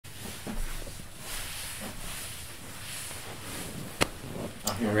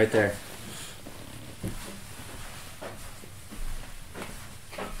Yeah, right there.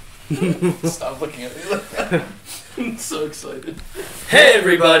 Stop looking at me like that. I'm so excited. Hey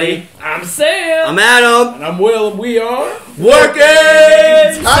everybody! I'm Sam. I'm Adam. And I'm Will, and we are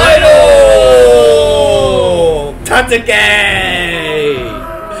Working Title! Tatake!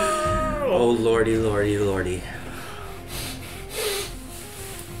 Oh lordy, lordy, lordy.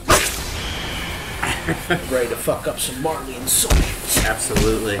 ready to fuck up some Marley and Soulmates.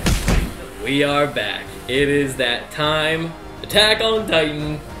 Absolutely. We are back. It is that time. Attack on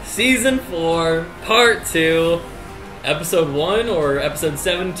Titan, Season 4, Part 2, Episode 1 or Episode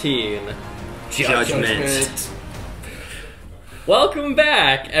 17? Judgment. Welcome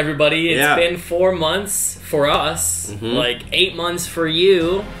back, everybody. It's been 4 months for us, Mhm. like 8 months for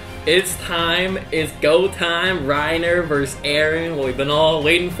you. It's time. It's go time. Reiner versus Eren, what we've been all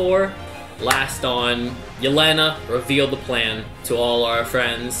waiting for. Last on, Yelena revealed the plan to all our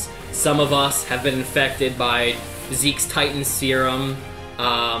friends. Some of us have been infected by Zeke's Titan serum.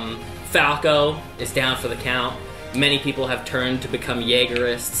 Falco is down for the count. Many people have turned to become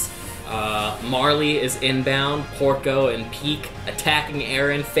Jaegerists. Marley is inbound. Porco and Peak attacking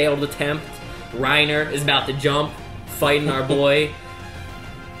Eren. Failed attempt. Reiner is about to jump, fighting our boy.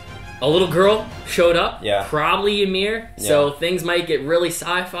 A little girl showed up. Yeah. Probably Ymir. So things might get really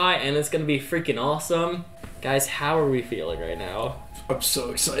sci-fi, and it's gonna be freaking awesome. Guys, how are we feeling right now? I'm so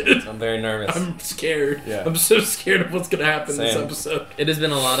excited. I'm very nervous. I'm scared. Yeah. I'm so scared of what's gonna happen this Same. episode. It has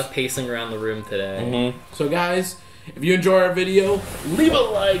been a lot of pacing around the room today. So guys, if you enjoy our video, leave a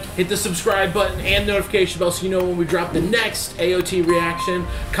like, hit the subscribe button and notification bell so you know when we drop the next AOT reaction.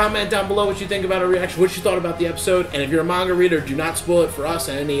 Comment down below what you think about our reaction, what you thought about the episode, and if you're a manga reader, do not spoil it for us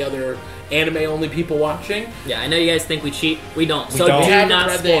and any other anime-only people watching. Yeah, I know you guys think we cheat. We don't. So don't. do We haven't not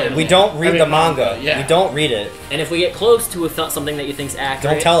read the spoil anime. it. We don't read I mean, the manga. yeah. We don't read it. And if we get close to something that you think's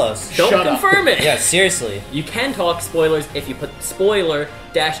accurate, Don't tell us. Don't Shut up. confirm it. Yeah, seriously. You can talk spoilers if you put spoiler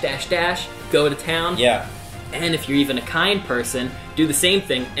dash dash dash go to town. Yeah. And if you're even a kind person, do the same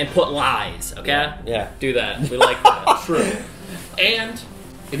thing and put lies. Okay? Yeah. Do that. We like that. True. And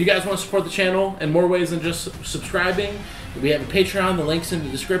if you guys want to support the channel in more ways than just subscribing, we have a Patreon, the link's in the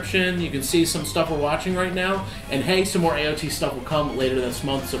description. You can see some stuff we're watching right now. And hey, some more AOT stuff will come later this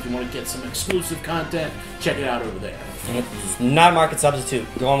month, so if you want to get some exclusive content, check it out over there. It's not a market substitute.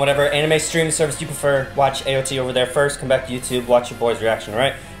 Go on whatever anime streaming service you prefer. Watch AOT over there first. Come back to YouTube. Watch your boy's reaction,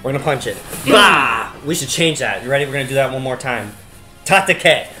 alright? We're gonna punch it. Bah! We should change that. You ready? We're gonna do that one more time.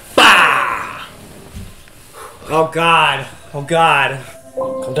 Tatake. Bah! Oh god. Oh god.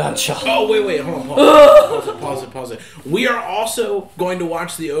 Come down, Chuck. Oh, wait, hold on, pause it. We are also going to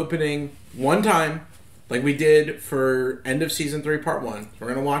watch the opening one time, like we did for end of Season 3, Part 1. We're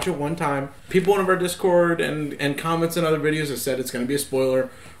going to watch it one time. People in our Discord and comments in other videos have said it's going to be a spoiler.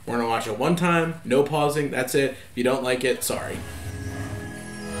 We're going to watch it one time, no pausing, that's it. If you don't like it, sorry.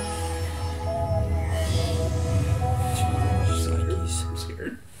 I'm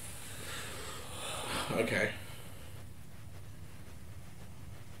scared. Okay.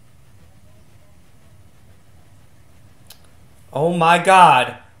 Oh my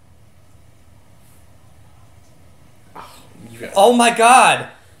god. You Oh my god.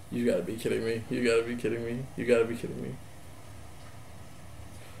 You gotta be kidding me. You gotta be kidding me. You gotta be kidding me.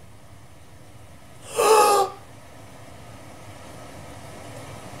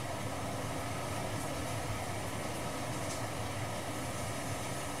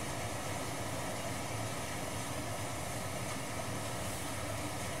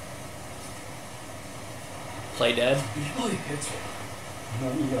 Play dead.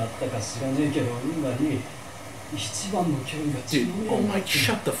 何があったか知らねえけど今に一番の脅威が Dude, oh my,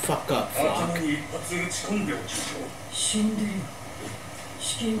 shut the fuck up, fuck. 死んでいる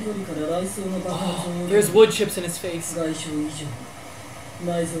至近距離から雷槍の爆発を There's wood chips in his face. 外傷以上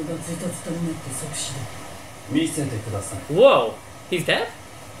内臓がズタズタになって即死だ見せてください Whoa. He's dead?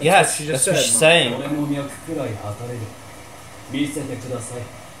 Yes, she just that's what said, she's saying. 俺の脈くらい測れる見せてください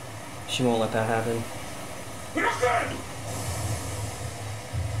She won't let that happen.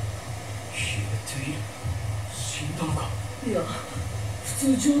 消えている死んだのかいや普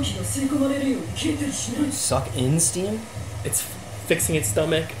通蒸気が吸い込まれるように消えたりしない Suck in steam? It's fixing its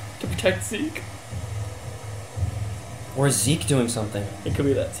stomach to protect Zeke. Or is Zeke doing something? It could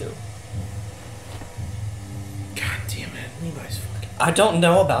be that too. God damn it. Levi's fucking... I don't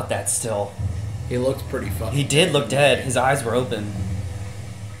know about that still. He looked pretty fucking... He did look dead. His eyes were open.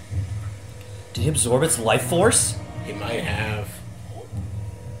 Did he absorb its life force? He might have...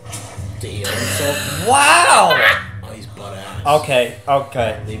 To heal himself. Wow! Oh, he's butt ass. Okay,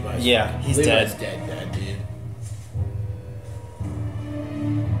 okay. Levi's yeah, he's Levi's dead. dead, dude.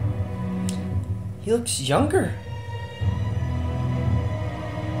 He looks younger.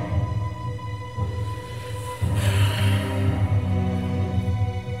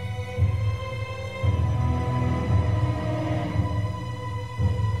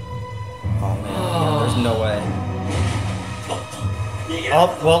 Oh man, yeah, there's no way.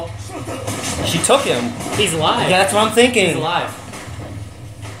 Oh, well, she took him. He's alive. Yeah, that's what I'm thinking. He's alive.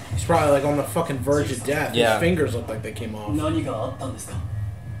 He's probably like on the fucking verge of death. Yeah. His fingers look like they came off. 何があったんですか。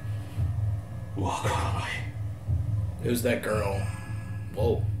わからない。 It was that girl.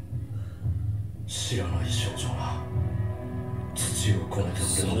 Whoa. 知らない少女が土をこねて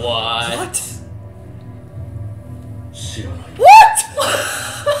俺の What? 知らない。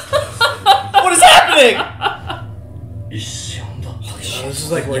 What is happening? 一瞬だった。 This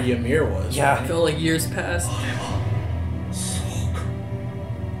is like where Ymir was. Yeah. I feel like years passed. あれはそうか。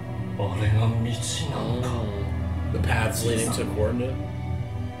あれが道なのか。 The paths leading to coordinate.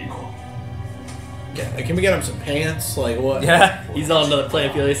 行こう。 Yeah. Like, can we get him some pants? Like what? Yeah. He's on another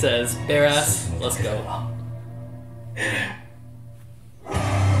playing field. He says, bare ass, let's go.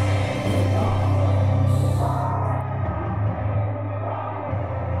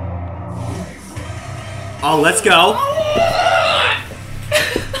 Oh, let's go.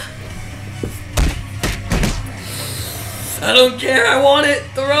 I don't care, I want it!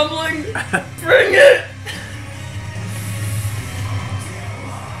 The rumbling! Bring it!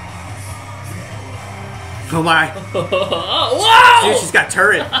 Oh my. Wow! Dude, she's got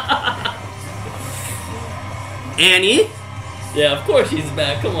turret. Annie? Yeah, of course she's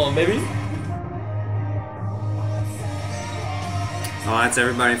back. Come on, baby. Oh, that's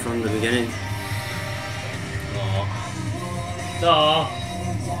everybody from the beginning. Aw. Aw.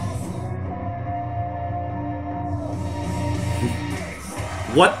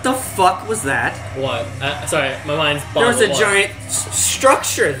 What the fuck was that? What? Sorry, my mind's There was a boggled. giant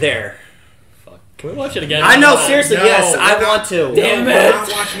structure there. Fuck. Can we watch it again? I know, seriously, No, yes, we're I not- want to. Damn We're it! not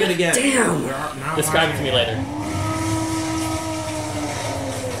watching it again. Damn. We're not Describe it to watching me later.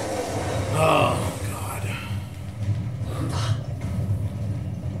 Oh god.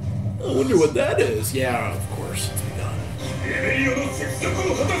 I wonder what that is. Yeah, of course. It's begun. レベリオの雪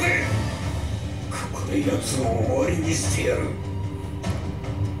辱を果たせ。ここで奴を終わりにしてやる。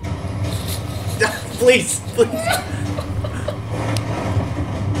 Please, please.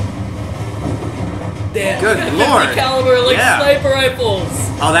 Good lord. Caliber like Yeah. sniper rifles.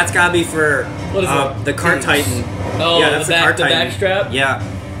 Oh, that's gotta be for What is it? the cart titan. Oh, Yeah, that's the the cart the titan. backstrap. Yeah.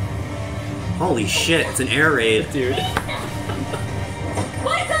 Holy shit, it's an air raid. Dude.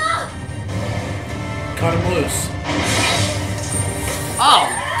 Cut him loose. Oh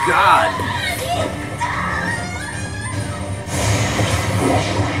god.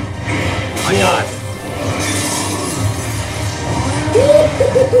 Oh my god.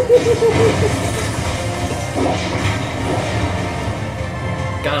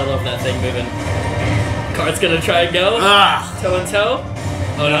 Gotta love that thing moving. Cart's gonna try and go. Ah. Toe and toe.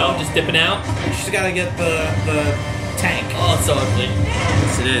 Oh no, just dipping out. You just gotta get the tank. Oh, it's so ugly.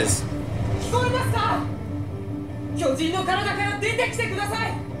 Yes, it is. 聞こえますか。巨人の体から出てきてくださ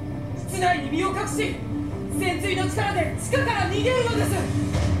い。室内に身を隠し、潜水の力で地下から逃げるのです。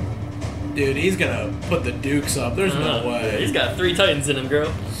 Dude, he's gonna put the dukes up. There's no way. He's got 3 titans in him, girl.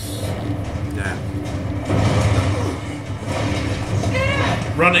 Yeah.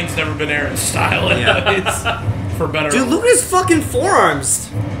 Running's never been Aaron's style. Yeah. It's for better. Dude, look at his fucking forearms.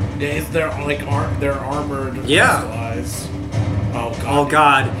 Yeah, they're like they're armored. Yeah. Specialized. Oh god. Oh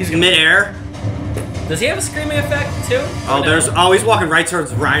god. He's gonna- Mid-air. Does he have a screaming effect too? Oh, Or there's. no? Oh, he's walking right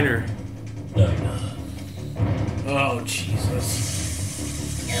towards Reiner. Oh Jesus.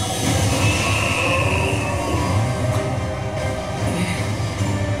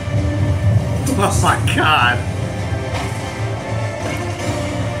 Oh my god.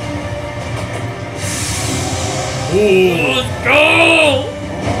 Ooh. Let's go!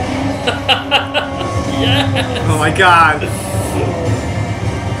 Yes! Oh my god.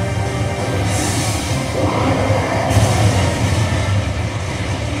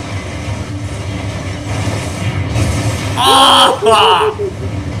 Oh!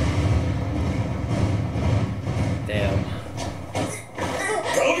 Damn.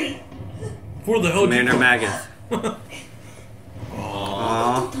 Where the hell did Commander you Magath.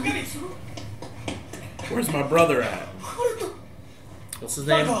 Aw. Where's my brother at? What's his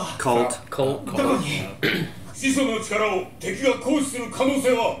name? Colt. Colt. 始祖の力を敵が行使する可能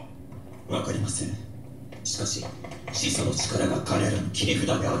性は。わかりません。しかし、始祖の力が彼らの切り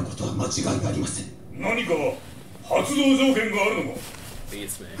札であることは間違いありません。何か発動条件があるのか。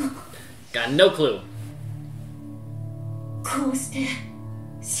 Beats me. Got no clue. こうして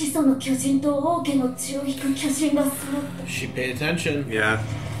始祖の巨人と王家の血を引く巨人が揃った。 She paid attention. Yeah.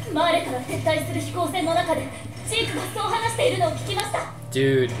 マーレから撤退する飛行船の中でジークがそう話しているのを聞きました。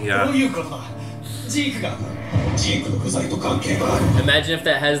 Dude. どう Yeah. いうことだジークがジークの不在と関係がある。 Imagine if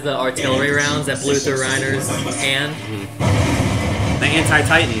that has the artillery rounds that blew through Reiner's hand. The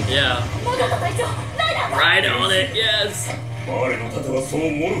anti-Titan. Yeah. モガト隊長、ライダーが Ride on it, yes. マーレの盾はそう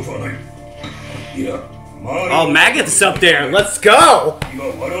脆くはない。いや、マーレ Oh, Maggoth's up there. Let's go. 今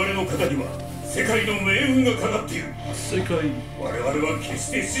我々の肩には世界の命運がかかっている。世界。我々は決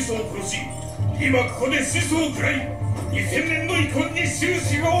して始祖を殺し、今ここで始祖を食らい、2000年の遺恨に終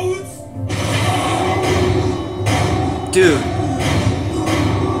止符を打つ。 Dude.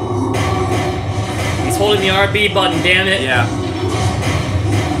 He's holding the RB button, damn it. Yeah.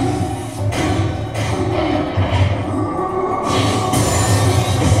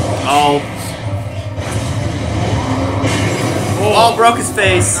 Oh. Oh, broke his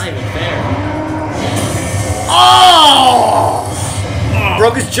face. Not even fair. Oh!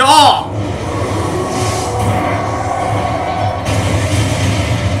 Broke his jaw.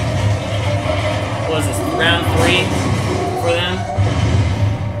 What is this, round 3 for them?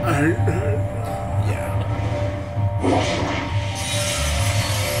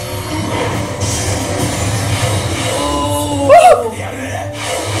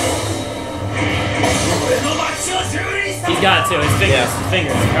 He's got it too, his fingers, Yeah. his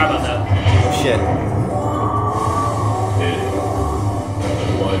fingers. How about that? Shit.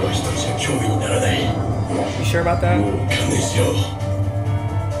 お前は一人じゃ脅威にならない。 You sure about that? もう観念しろ。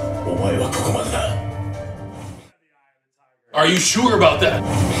お前はここまでだ。 Are you sure about that?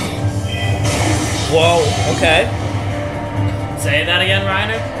 Whoa. Okay. Say that again,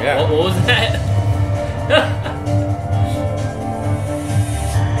 Reiner? Yeah. What was that?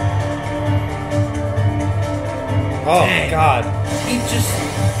 Oh my God. He just.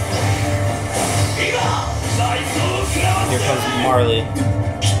 Here comes Marley.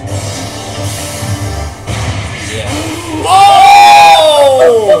 Yeah.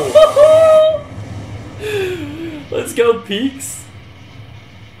 Whoa! Let's go, Peaks.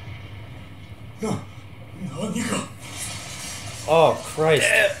 Oh Christ.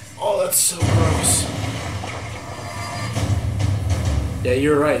 Oh, that's so gross. Yeah,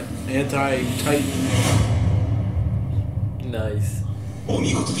 you're right. Anti-Titan. Nice. お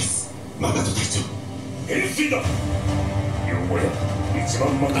見事です。マガト隊長。変身だ。よもや一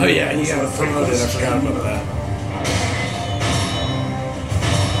番魔 Oh yeah, he got promoted. I forgot about that.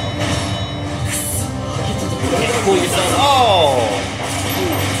 Pull yourself. Oh.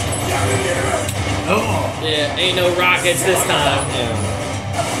 Oh. Yeah, ain't no rockets this time. Yeah.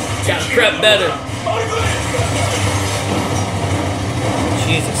 Gotta prep better.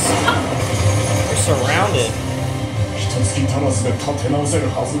 Jesus. We're surrounded. 一月足らずで立て直せる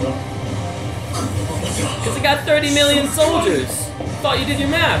はずだ。 Because it got 30 million soldiers. Thought you did your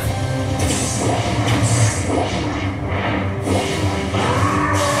math.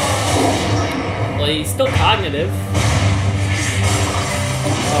 Well, he's still cognitive.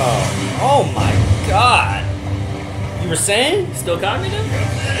 Oh my God. You were saying? He's still cognitive? Is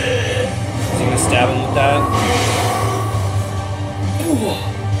he gonna stab him with that?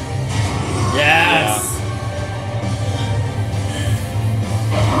 Yes.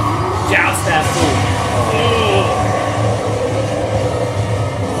 Joust that fool.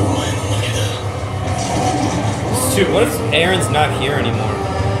 Dude, what if Aaron's not here anymore?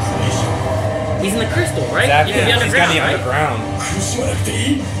 He's in the crystal, right? Exactly. He can be He's gotta be underground, right?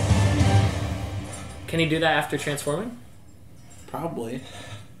 underground. Can he do that after transforming? Probably.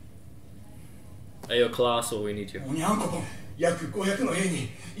 Hey, yo, Colossal, we need you. おにゃんこぽん、約500の兵に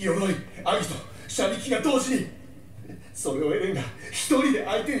鎧、アギト、射撃が同時に。それをエレンが一人で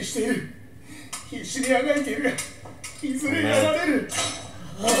相手にしている。必死にあがいているが、いずれやられる。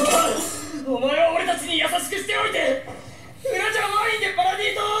お前は俺たちに優しくしておいて、ウラちゃんワインでパラ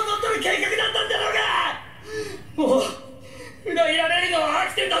ディ島を乗っ取る計画だったんだろうが。もう裏切られるのは飽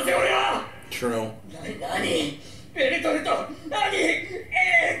きてんだぜ俺は。 True. 何ベルトルト、何もう飽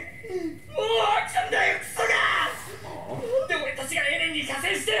きたんだよクソが。でも俺たちがエレンに加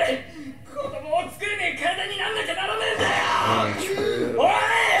勢して子供を作れねえ体になんなきゃならねえんだよ。おい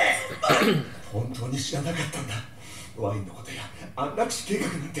本当に知らなかったんだ。ワインのことや安楽死計画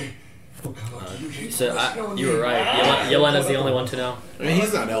なんて。So you were right. Yelena's the only one to know. I mean,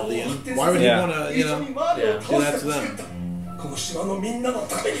 he's not Eldian. Why would he want to, you know, do that to them? この島のみんなの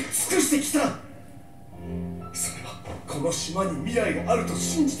ために尽くしてきた。それはこの島に未来があると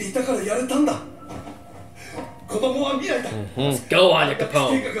信じていたからやれたんだ。子供は未来だ。Go on, your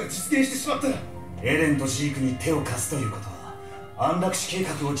Capone. 計画が実現してしまったらエレンとジークに手を貸すということは安楽死計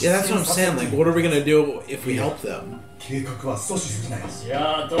画を Yeah, 実 that's what I'm 現させ saying. る Like, what are we gonna do if we help them? 計画は阻止するなよい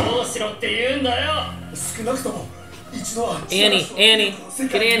やどうしろって言うんだよ少なくとも一度は Annie, Annie,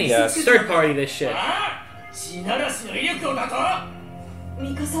 get Annie. Yes. Third party this shit. ああ地ならしの威力をだと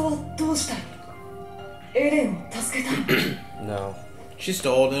ミカサはどうしたいエレンを助けたい No. She's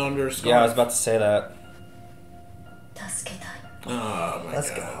still holding onto her scarf. Yeah, I was about to say that. 助けたい Oh my Let's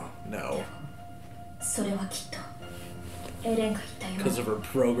god. No. それはきっとエレンが言ったよ Because of her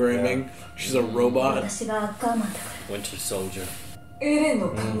programming. She's a robot. 私が我慢だから Winter Soldier. エレンの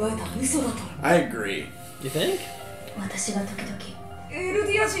考えた嘘だと I agree. You think? 私が時々エル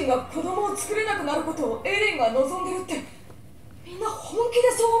ディア人が子供を作れなくなることをエレンが望んでるってみんな本気で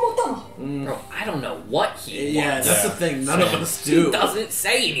そう思ったの Bro, I don't know what he Yeah, wants. that's the thing. None of us He do. doesn't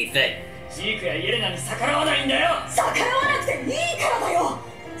say anything. ジークやイエレナに逆らわないんだよ逆らわなくていいからだよ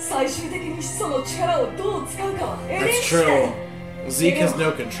最終的に始祖の力をどう使うかはエレン That's 次第 true. Zeke has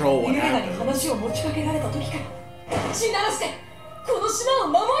no control イ what エレナに happened. 話を持ちかけられた時から血ならしてこの島を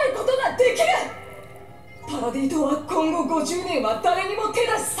守ることができるパラディ島は今後50年は誰にも手出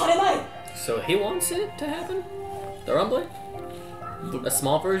しされない So he wants it to happen? The rumbling? A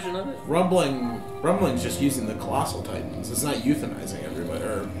small version of it? Rumbling's just using the colossal titans. It's not euthanizing everybody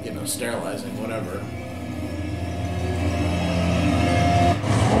or, you know, sterilizing, whatever.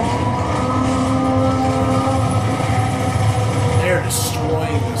 They're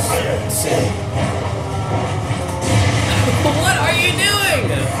destroying this city. What are you doing?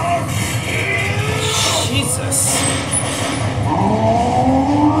 Jesus. I'm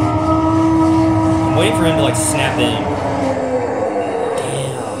waiting for him to like snap in.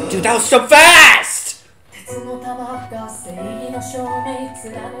 Damn. Dude, that was so fast! 鉄の玉が正義の証明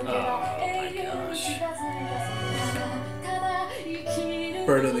貫けば永遠に近づいたただ生きる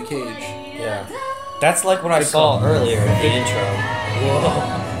Bird in the cage. Yeah. That's like what I saw earlier in the intro.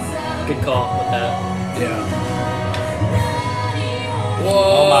 Whoa. Good call with that. Yeah. Whoa.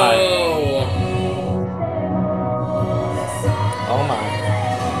 Oh my. Oh my.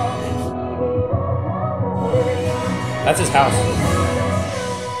 That's his house.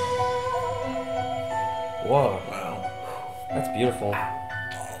 Whoa. Wow. That's beautiful.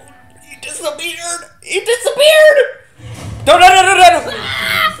 He disappeared! He disappeared! No, no, no, no, no, no!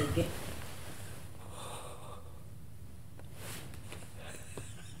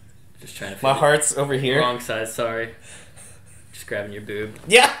 Just trying to My fit heart's over it. here. Wrong side, sorry. Just grabbing your boob.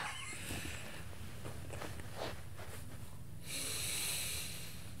 Yeah!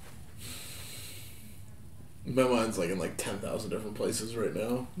 My mind's like in like 10,000 different places right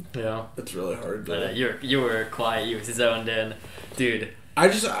now. Yeah. It's really hard. But You were quiet. You were zoned in, dude.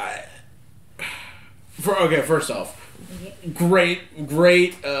 First off, great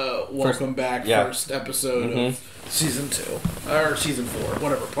welcome back yeah. first episode of season 2 or season 4,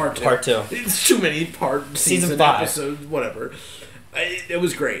 whatever, part 2. Part 2. It's too many season 5 episodes, whatever. It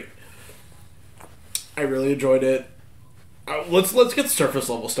was great. I really enjoyed it. Let's get surface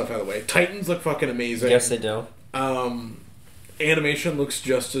level stuff out of the way. Titans look fucking amazing. Yes, they do. Animation looks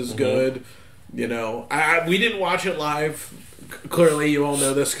just as good. You know, we didn't watch it live. Clearly, you all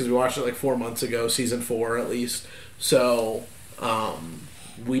know this because we watched it like 4 months ago, season 4 at least. So,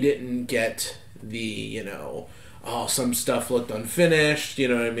 we didn't get the, you know, some stuff looked unfinished. You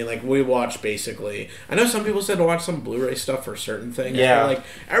know what I mean? Like, we watched basically. I know some people said to watch some Blu-ray stuff for certain things. Yeah. But, like,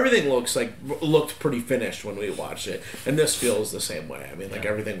 everything looked pretty finished when we watched it. And this feels the same way. I mean, like,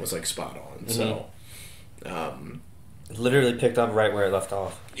 everything was, like, spot on. So, Literally picked up right where it left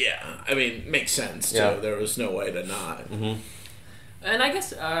off. yeah. I mean, makes sense, too. Yeah. There was no way to not. And I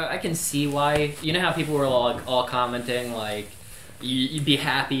guess I can see why. You know how people were all commenting, like, you'd be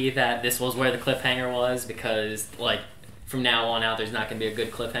happy that this was where the cliffhanger was because, like, from now on out, there's not going to be a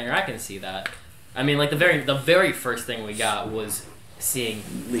good cliffhanger. I can see that. I mean, like, the very first thing we got was seeing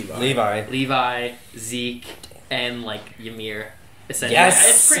Levi, Zeke, and, like, Ymir. Essentially. Yes!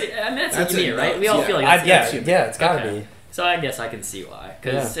 It's pretty. I mean, that's That's Ymir, it, right? no, We all yeah. feel like that's Ymir. Yeah, it's gotta Okay. be. So I guess I can see why,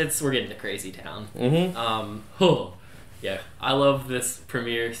 because Yeah. we're getting to crazy town. Mm-hmm. Yeah, I love this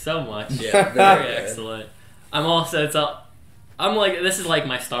premiere so much. Yeah, very very excellent. I'm also I'm like, this is like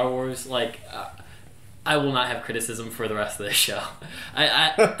my Star Wars. Like, I will not have criticism for the rest of this show.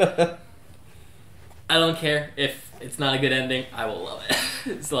 I don't care if it's not a good ending. I will love it.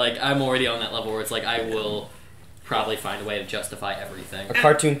 It's like I'm already on that level where it's like I will probably find a way to justify everything. A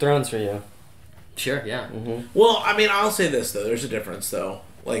Cartoon Thrones for you. Sure, yeah. Well, I mean, I'll say this, though. There's a difference, though.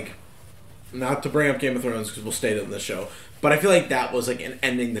 Like, not to bring up Game of Thrones, because we'll stay on the show, but I feel like that was, like, an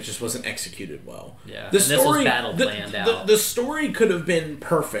ending that just wasn't executed well. Yeah. The And story, this was battle planned out. The story could have been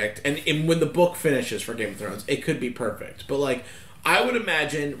perfect, and when the book finishes for Game of Thrones, it could be perfect. But, like, I would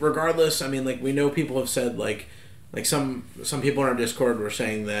imagine, regardless. I mean, like we know people have said like some people in our Discord were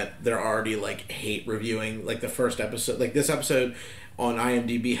saying that they're already like hate reviewing like the first episode. Like this episode on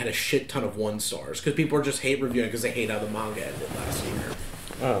IMDb had a shit ton of 1 stars because people are just hate reviewing because they hate how the manga ended last year.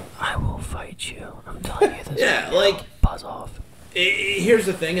 Oh. I will fight you. I'm telling you this. Yeah, right now. like buzz off. Here's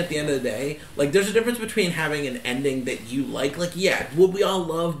the thing, at the end of the day, like, there's a difference between having an ending that you like, yeah, would we all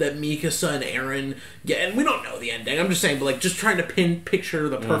love that Mikasa and Eren get, and we don't know the ending, I'm just saying, but, like, just trying to picture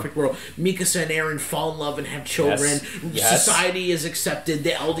the perfect world. Mikasa and Eren fall in love and have children, Yes. Society is accepted,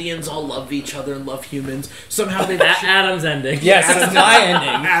 the Eldians all love each other and love humans, somehow they've... Adam's ending. Yes, it's my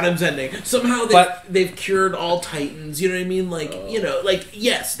ending. Adam's ending. Somehow they've cured all Titans, you know what I mean? Like, you know, like,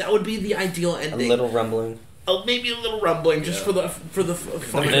 yes, that would be the ideal ending. A little rumbling. Maybe a little rumbling just for the The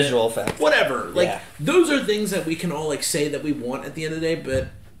visual effect. Whatever. Like those are things that we can all like say that we want at the end of the day, but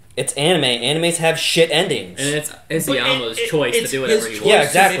it's anime. Animes have shit endings. And it's Yama's choice to do whatever he wants. Yeah,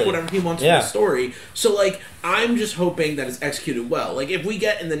 exactly. To make whatever he wants from the story. So like I'm just hoping that it's executed well. Like if we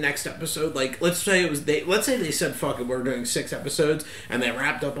get in the next episode, like let's say they said fuck it, we're doing 6 episodes and they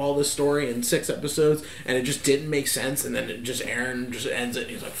wrapped up all this story in 6 episodes and it just didn't make sense and then Eren just ends it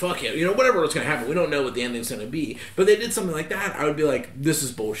and he's like fuck it, you know, whatever was gonna happen. We don't know what the ending's gonna be. But they did something like that, I would be like, this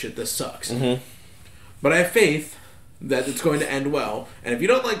is bullshit, this sucks. Mm-hmm. But I have faith that it's going to end well. And if you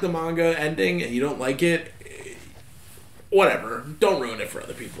don't like the manga ending and you don't like it, whatever. Don't ruin it for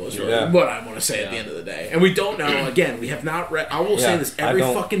other people is really what I want to say at the end of the day. And we don't know. Again, we have not read... I will say this every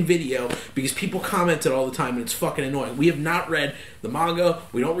fucking video because people comment it all the time and it's fucking annoying. We have not read the manga.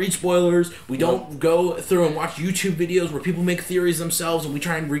 We don't read spoilers. We don't go through and watch YouTube videos where people make theories themselves and we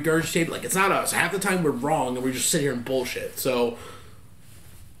try and regurgitate. Like, it's not us. Half the time we're wrong and we just sit here and bullshit. So...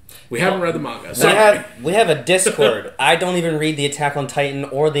 We haven't read the manga. We have a Discord. I don't even read the Attack on Titan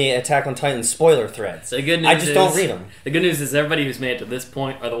or the Attack on Titan spoiler threads. The good news I just don't read them. The good news is everybody who's made it to this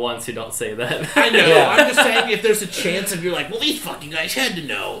point are the ones who don't say that. I know. I'm just saying if there's a chance if you're like, well, these fucking guys had to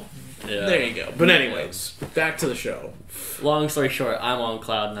know. Yeah. There you go. But anyways, back to the show. Long story short, I'm on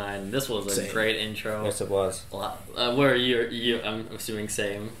cloud 9. This was a great intro. Yes, it was. Where are you? I'm assuming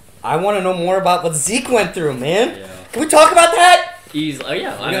same. I want to know more about what Zeke went through, man. Yeah. Can we talk about that? Let's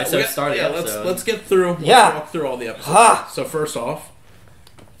get through. Let's walk through all the episodes. So first off,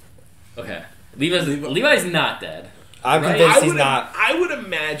 okay, Levi's not dead. I'm convinced he's not. I would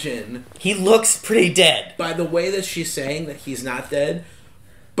imagine he looks pretty dead by the way that she's saying that he's not dead.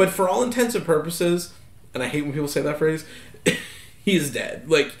 But for all intents and purposes, and I hate when people say that phrase, he's dead.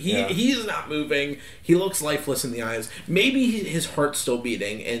 Like he's not moving. He looks lifeless in the eyes. Maybe his heart's still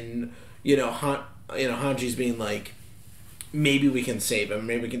beating, and Hanji's being like, maybe we can save him.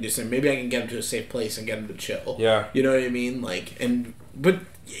 Maybe we can do something. Maybe I can get him to a safe place and get him to chill. Yeah. You know what I mean? Like, but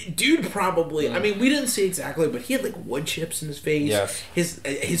dude probably, I mean, we didn't see exactly, but he had like wood chips in his face. Yes.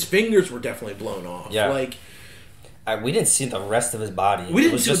 His fingers were definitely blown off. Yeah. Like, we didn't see the rest of his body. We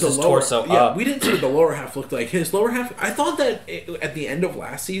didn't see just the his lower, torso up. We didn't see what the lower half looked like. His lower half, I thought that at the end of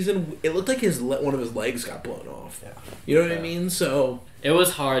last season, it looked like one of his legs got blown off. Yeah. You know what I mean? So... It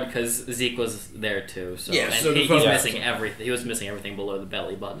was hard because Zeke was there too. So, yeah, and he's missing everything. He was missing everything below the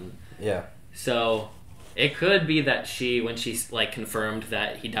belly button. Yeah. So it could be that when she like confirmed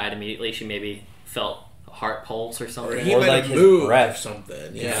that he died immediately, she maybe felt a heart pulse or something. Or like his breath. Or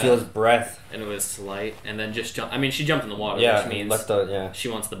something. Yeah. You feel his breath. And it was slight. And then just jump. I mean, she jumped in the water, which means she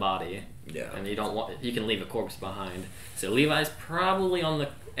wants the body. Yeah. And you can leave a corpse behind. So Levi's probably on the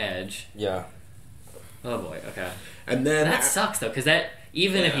edge. Yeah. Oh boy. Okay. And then that sucks though, because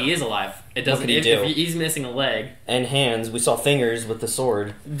even if he is alive, it doesn't. If he's missing a leg and hands, we saw fingers with the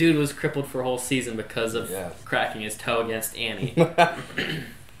sword. Dude was crippled for a whole season because of cracking his toe against Annie.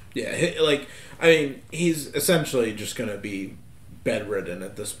 Yeah, like I mean, he's essentially just gonna be bedridden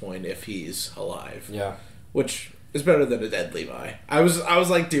at this point if he's alive. Yeah, which is better than a dead Levi. I was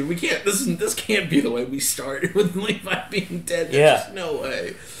like, dude, we can't. This can't be the way we start with Levi being dead. There's just no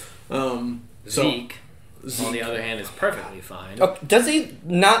way. Zeke, on the other hand, is perfectly fine. Oh, does he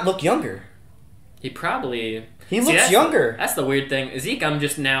not look younger? He probably... He looks younger. That's the weird thing. Zeke, I'm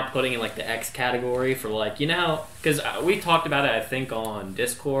just now putting in like the X category for like, you know how... Because we talked about it, I think, on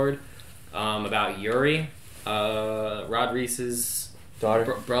Discord, about Yuri, Rodriguez's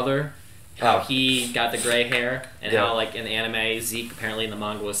daughter, brother. How he got the gray hair, and how like in the anime, Zeke apparently in the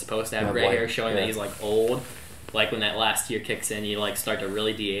manga was supposed to have gray hair, showing that he's like old. Like when that last year kicks in, you like start to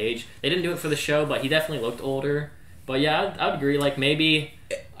really de-age. They didn't do it for the show, but he definitely looked older. But yeah, I would agree. Like maybe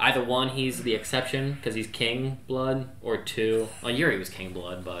either one, he's the exception because he's king blood, or two. Well, Yuri was king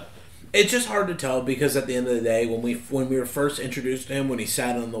blood, but it's just hard to tell because at the end of the day, when we were first introduced to him, when he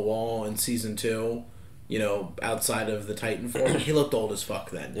sat on the wall in season 2, you know, outside of the Titan form, he looked old as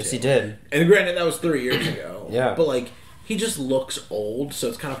fuck then. Yes, too. he did. And granted, that was 3 years ago. Yeah. But, like, he just looks old, so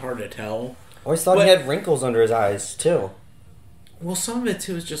it's kind of hard to tell. I always thought he had wrinkles under his eyes, too. Well, some of it,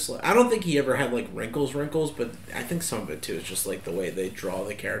 too, is just, like... I don't think he ever had, like, wrinkles, but I think some of it, too, is just, like, the way they draw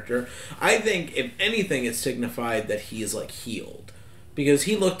the character. I think, if anything, it signified that he is, like, healed. Because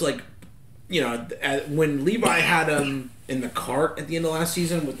he looked like... You know, when Levi had him in the cart at the end of last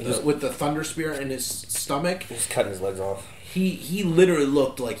season with the thunder spear in his stomach, He was cutting his legs off. he literally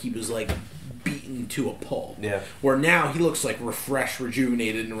looked like he was like beaten to a pulp. Yeah. Where now he looks like refreshed,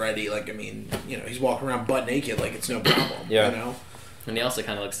 rejuvenated, and ready. Like, I mean, you know, he's walking around butt naked like it's no problem. Yeah. You know. And he also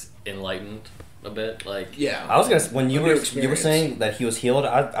kind of looks enlightened a bit. Like, Yeah. I was gonna when you were Experience. saying that he was healed.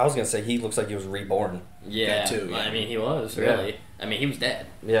 I was gonna say he looks like he was reborn. yeah, That too, yeah. I mean, he was Yeah. really. I mean, he was dead.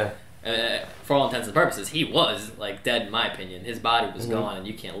 Yeah. For all intents and purposes, he was like dead in my opinion. His body was Mhm. gone, and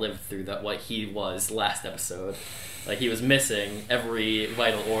you can't live through that. What he was last episode, like he was missing every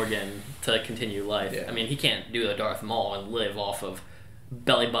vital organ to continue life. Yeah. I mean, he can't do the Darth Maul and live off of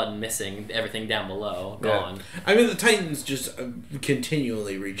belly button missing, everything down below gone. I mean, the Titans just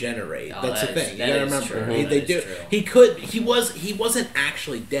continually regenerate. Oh, That's the that thing. is- You that gotta is remember. true. He, That they is do. true. He wasn't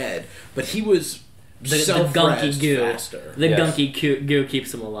actually dead, but he was The self-res gunky goo, faster. the Yes. gunky goo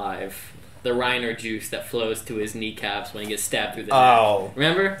keeps him alive. The Reiner juice that flows to his kneecaps when he gets stabbed through the Oh. neck.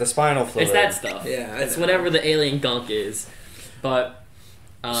 Remember? The spinal fluid. It's that stuff. Yeah, I It's know. whatever the alien gunk is. But,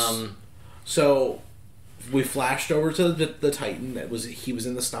 So we flashed over to the Titan he was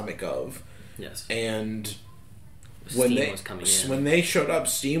in the stomach of, yes. and Steam was coming in. when they showed up,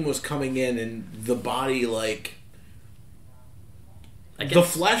 steam was coming in, and the body like. I The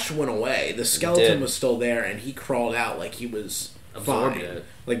guess flesh went away. The skeleton did. was still there, and he crawled out like he was Absorbed fine. it.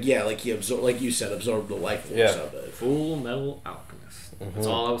 Like he absorbed, like you said, absorbed the life force Yeah. of it. Full Metal Alchemist. Mm-hmm. That's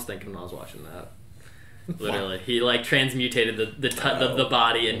all I was thinking when I was watching that. Literally, he like transmutated the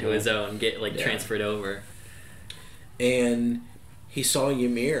body into his own, Yeah. transferred over. And he saw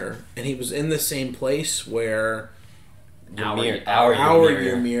Ymir, and he was in the same place where Ymir- our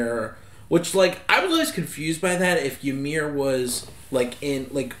Ymir. Ymir, which like I was always confused by that. If Ymir was like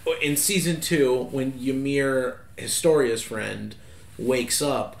in season 2 when Ymir, Historia's friend, wakes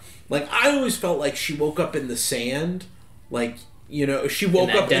up, like I always felt like she woke up in the sand, like you know she woke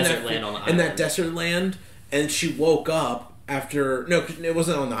that up desert land on the in that island. desert land, and she woke up after no, it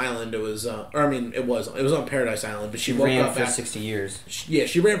wasn't on the island. It was it was on Paradise Island, but she woke ran up for after, 60 years.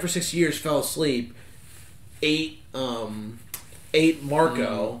 she ran for 60 years, fell asleep, ate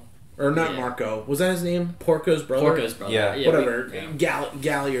Marco, or not Yeah. Marco. Was that his name? Porco's brother? Porco's brother. Yeah. Whatever. Yeah.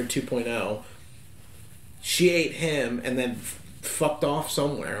 Galliard 2.0. She ate him and then fucked off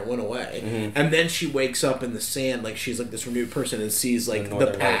somewhere and went away. Mhm. And then she wakes up in the sand like she's like this renewed person and sees like The the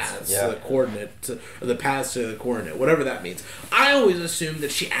Northern paths, Lights, yeah. the coordinate, or the paths to the coordinate, whatever that means. I always assumed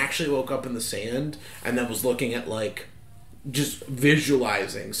that she actually woke up in the sand and then was looking at like just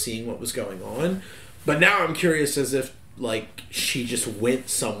visualizing, seeing what was going on. But now I'm curious as if like she just went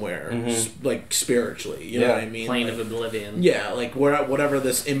somewhere like spiritually. You know Yeah. what I mean? Plane Like, of Oblivion. yeah, like whatever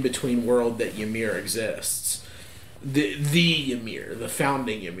this in between world that Ymir exists, the Ymir, the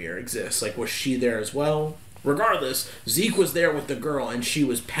founding Ymir exists. Like, was she there as well? Regardless, Zeke was there with the girl, and she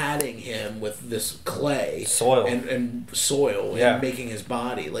was patting him with this clay, Soil. and soil, Yeah. and making his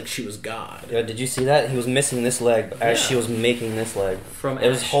body like she was God. Yeah, did you see that? He was missing this leg as Yeah. she was making this leg. From It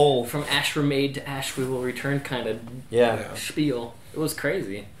was ash, whole. from ash remade to ash we will return kind of Yeah. spiel. It was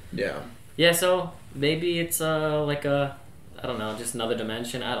crazy. Yeah, Yeah, so maybe it's like a, I don't know, just another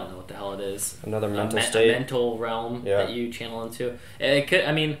dimension. I don't know what the hell it is. Another mental a state. mental realm Yeah. that you channel into. It could.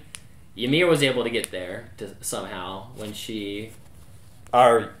 I mean, Ymir was able to get there somehow when she.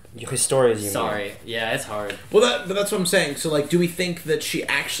 Our Historia's Ymir. Sorry, yeah, it's hard. well, but that's what I'm saying. So, like, do we think that she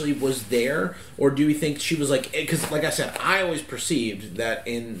actually was there, or do we think she was like? Because, like I said, I always perceived that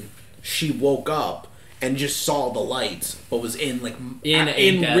she woke up and just saw the lights, but was in like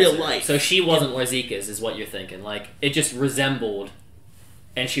In real desert. life. So she wasn't where Zeke is what you're thinking. Like it just resembled,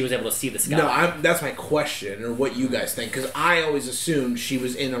 and she was able to see the sky. No, that's my question, or what you guys think, because I always assumed she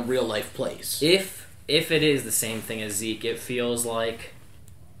was in a real life place. If it is the same thing as Zeke, it feels like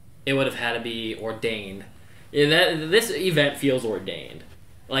it would have had to be ordained. This event feels ordained.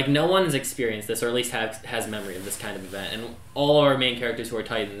 Like no one's experienced this, or at least has memory of this kind of event. And all our main characters who are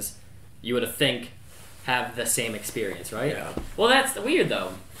Titans, you would have think have the same experience, right? Yeah. Well, that's weird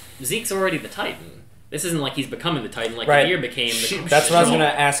though. Zeke's already the Titan. This isn't like he's becoming the Titan. Like Right. Ymir became the. That's what I was gonna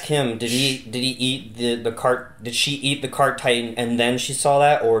ask him. Did he eat the cart? Did she eat the cart Titan and then she saw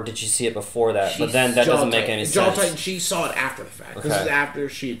that, or did she see it before that? But then that doesn't make any Jaw sense. Titan, she saw it after the fact. Okay. This is after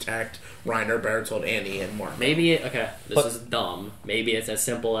she attacked Reiner, Bertold, Annie, and Mark. Maybe this is dumb. Maybe it's as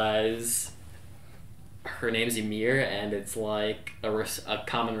simple as her name's Ymir, and it's like a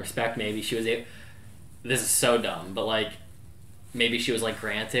common respect. Maybe she was this is so dumb, but like maybe she was like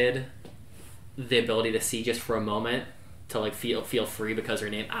granted the ability to see just for a moment, to like feel free because her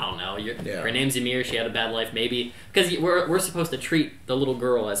name, I don't know, her name's Ymir. She had a bad life, maybe because we're supposed to treat the little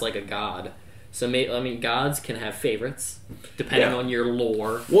girl as like a god. So gods can have favorites depending on your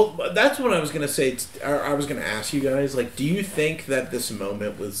lore. Well, that's what I was gonna say. I was gonna ask you guys, like, do you think that this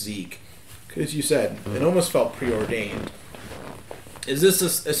moment with Zeke, because you said it almost felt preordained, is this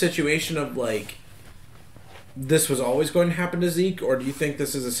a situation of like this was always going to happen to Zeke, or do you think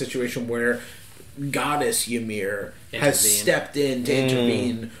this is a situation where Goddess Ymir has stepped in to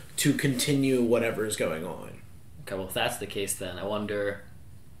intervene to continue whatever is going on? Okay, well, if that's the case, then I wonder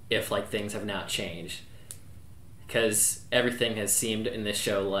if like things have now changed, because everything has seemed in this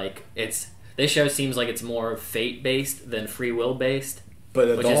show like this show seems like it's more fate based than free will based.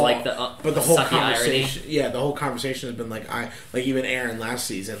 But which is like the whole conversation, the whole conversation has been like even Aaron last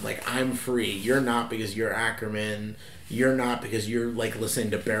season, like, I'm free, you're not because you're Ackerman, you're not because you're like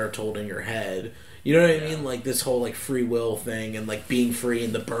listening to Bertold in your head. You know what I mean? Like this whole like free will thing and like being free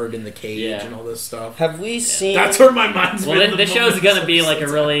and the bird in the cage and all this stuff. Have we seen? That's where my mind's been. Well, this show's gonna be like a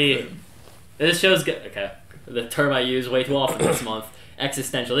really. This show's okay. The term I use way too often this month.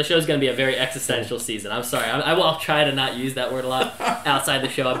 Existential. This show's going to be a very existential season. I'm sorry. I'll try to not use that word a lot outside the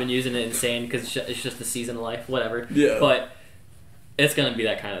show. I've been using it insane because it's just a season of life, whatever. Yeah. But it's going to be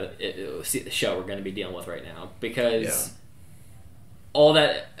that kind of the show we're going to be dealing with right now, because all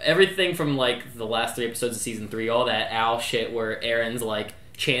that, everything from like the last 3 episodes of season 3, all that Al shit where Aaron's like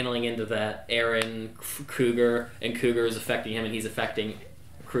channeling into that Aaron Kruger, and Kruger is affecting him and he's affecting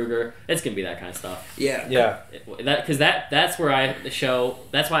Kruger. It's gonna be that kind of stuff. Yeah. That's where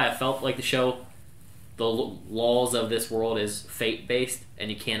that's why I felt like the show, the laws of this world is fate based, and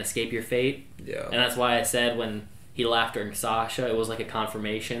you can't escape your fate. Yeah. And that's why I said when he laughed during Sasha, it was like a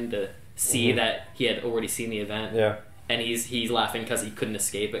confirmation to see that he had already seen the event. Yeah. And he's laughing because he couldn't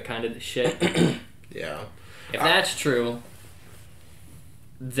escape it, kind of shit. Yeah. If that's true,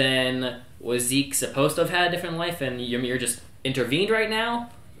 then was Zeke supposed to have had a different life and Ymir just intervened right now?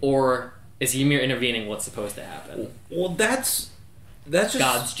 Or is Ymir intervening what's supposed to happen? Well, that's just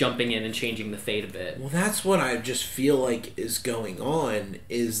God's jumping in and changing the fate a bit. Well, that's what I just feel like is going on,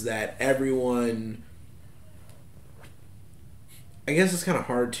 is that everyone... I guess it's kind of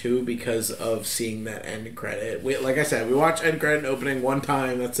hard, too, because of seeing that end credit. Like I said, we watch end credit and opening one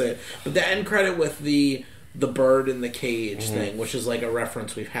time, that's it. But the end credit with the bird in the cage thing, which is like a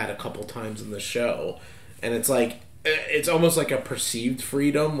reference we've had a couple times in the show. And it's like... It's almost like a perceived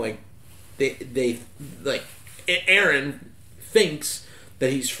freedom. Like they like Aaron thinks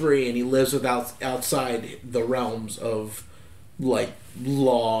that he's free and he lives outside the realms of like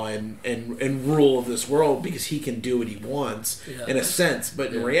law and rule of this world because he can do what he wants in a sense.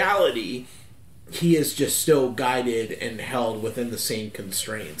 But in reality, he is just still guided and held within the same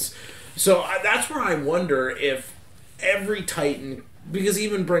constraints. So that's where I wonder if every Titan, because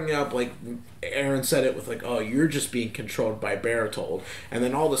even bringing up like Aaron said it with like, oh, you're just being controlled by Bertold, and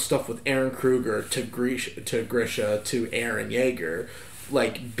then all the stuff with Aaron Kruger to Grisha to Aaron Yeager,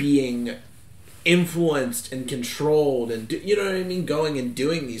 like being influenced and controlled and you know what I mean, going and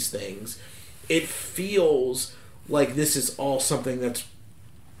doing these things. It feels like this is all something that's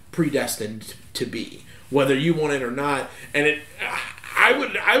predestined to be, whether you want it or not. And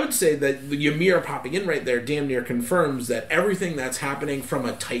I would say that the Ymir popping in right there damn near confirms that everything that's happening from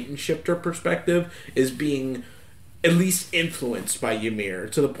a Titan shifter perspective is being at least influenced by Ymir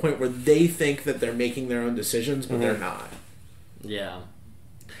to the point where they think that they're making their own decisions, but they're not. Yeah.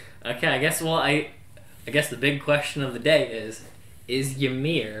 Okay, I guess the big question of the day is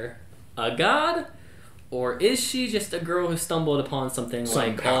Ymir a god? Or is she just a girl who stumbled upon something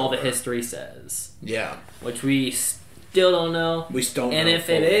like power. All the history says? Yeah. Which we still don't know. We still don't know. And if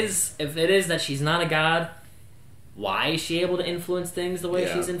it is that she's not a god, why is she able to influence things the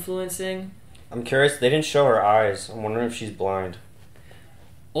way she's influencing? I'm curious. They didn't show her eyes. I'm wondering if she's blind.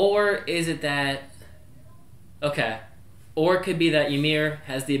 Or is it that... Okay. Or it could be that Ymir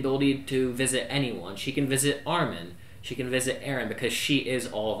has the ability to visit anyone. She can visit Armin. She can visit Aaron because she is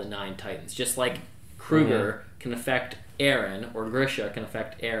all the 9 Titans. Just like Kruger can affect Aaron, or Grisha can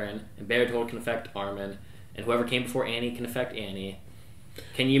affect Aaron, and Bertold can affect Armin, and whoever came before Annie can affect Annie.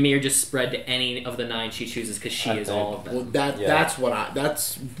 Can Ymir just spread to any of the 9 she chooses because she is all of them? Well, that's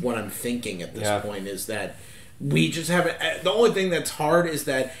what I'm thinking at this point, is that we just haven't. The only thing that's hard is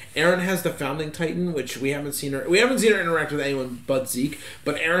that Eren has the Founding Titan, which we haven't seen her. We haven't seen her interact with anyone but Zeke.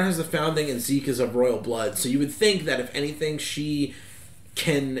 But Eren has the Founding, and Zeke is of royal blood. So you would think that if anything, she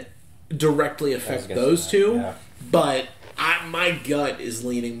can directly affect those two. Yeah. But my gut is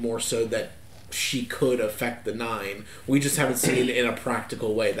leaning more so that she could affect the 9. We just haven't seen in a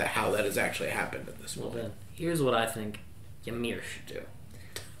practical way that how that has actually happened at this point. Well, then, here's what I think Ymir should do.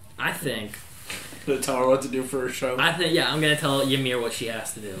 I think. Tell her what to do for her show. I'm gonna tell Ymir what she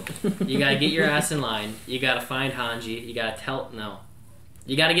has to do. You gotta get your ass in line. You gotta find Hanji. You gotta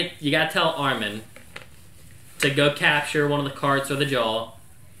tell Armin to go capture one of the cards for the jaw,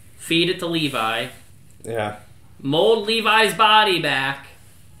 feed it to Levi. Yeah. Mold Levi's body back,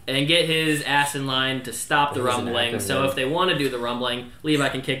 and get his ass in line to stop the rumbling. So if they want to do the rumbling, Levi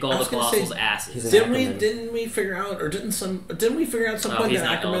can kick all the Colossal's asses. Didn't we figure out, or didn't we figure out at some point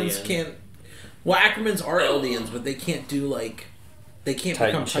that Ackermans can't? Well, Ackermans are Eldians, but they can't do they can't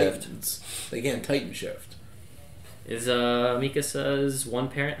become Titans. They can't Titan shift. Is Mikasa's one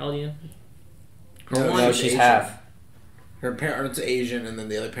parent Eldian? No, she's half. Her parents Asian, and then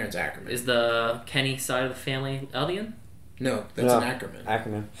the other parent's Ackerman. Is the Kenny side of the family Eldian? No, that's an Ackerman.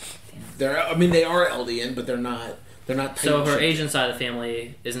 Ackerman. They are Eldian, but they're not. They're not. So her Asian side of the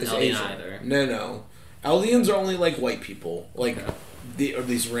family isn't Eldian Asian. Either. No. Eldians are only white people, or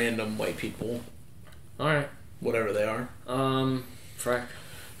these random white people. All right. Whatever they are. Frick.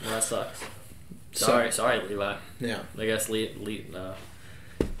 Well, that sucks. Sorry, Levi. Yeah. I guess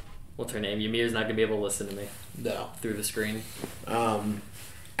what's her name? Ymir's not gonna be able to listen to me. No. Through the screen.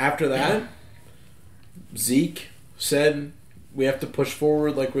 After that, Zeke said we have to push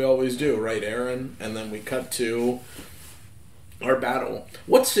forward like we always do, right, Eren? And then we cut to our battle.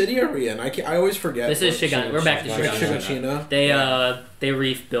 What city are we in? I always forget. This is Shigashina. We're back to Shigashina. They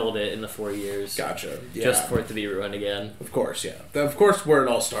rebuilt it in the 4 years. Gotcha. Yeah. Just for it to be ruined again. Of course, yeah. Of course, where it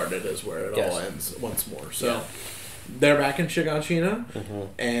all started is where it all ends once more. So they're back in Shigashina,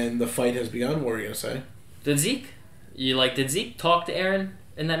 and the fight has begun. What were you gonna say? Did Zeke talk to Eren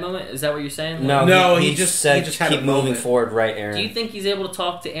in that moment? Is that what you're saying? No, he just said keep moving forward, right, Eren? Do you think he's able to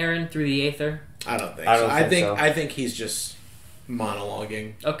talk to Eren through the Aether? I don't think so. I think he's just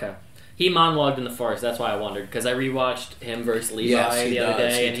monologuing. Okay. He monologued in the forest. That's why I wondered, because I rewatched him versus Levi the other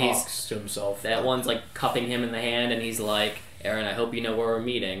day, and he talks to himself. That one's cupping him in the hand, and he's like, "Eren, I hope you know where we're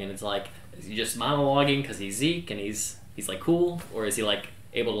meeting." And it's like, is he just monologuing because he's Zeke and he's cool, or is he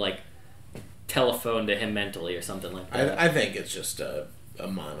able to telephone to him mentally or something like that? I think it's just a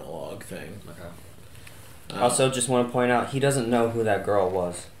monologue thing. Okay. Also, just want to point out, he doesn't know who that girl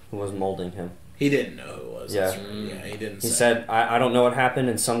was who was molding him. He didn't know who it was. Yeah. Yeah, he didn't. He said, I don't know what happened,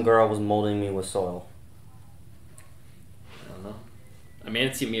 and some girl was molding me with soil. I don't know. I mean,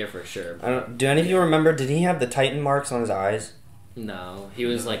 it's Ymir for sure. Do any of you remember, did he have the Titan marks on his eyes? No. He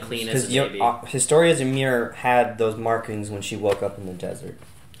was clean as a baby. Historia's Ymir had those markings when she woke up in the desert.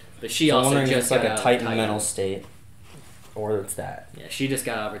 But she also wondering just if it's a Titan mental state. Or it's that. Yeah, she just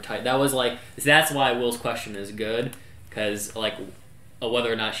got out of her Titan. That was that's why Will's question is good, because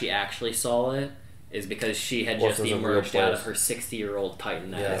whether or not she actually saw it is because she had just emerged out of her 60-year-old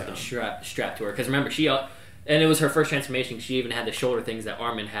Titan that has been strapped to her. Because remember, and it was her first transformation. She even had the shoulder things that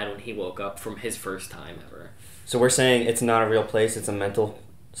Armin had when he woke up from his first time ever. So we're saying it's not a real place; it's a mental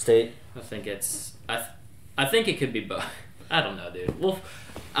state. I think it's. I think it could be both. I don't know, dude. Well,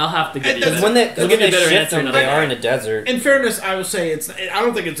 I'll have to give you. When they shift them, they are in a desert. In fairness, I would say I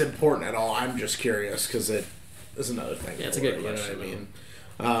don't think it's important at all. I'm just curious because it is another thing. Yeah, it's a good question. You know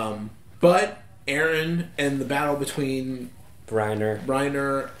what I mean? But Eren and the battle between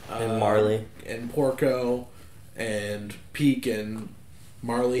Reiner and Marley and Porco and Peak and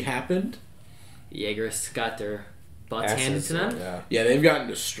Marley happened. Jaegers got their butts handed to them. Yeah, they've gotten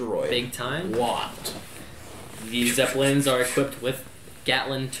destroyed. Big time. Whopped. These Zeppelins are equipped with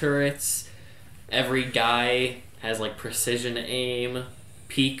Gatling turrets. Every guy has precision aim.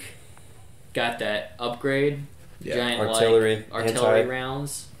 Peak got that upgrade. Yeah. Giant artillery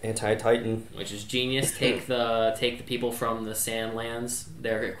rounds. Anti-Titan. Which is genius. Take the people from the Sandlands,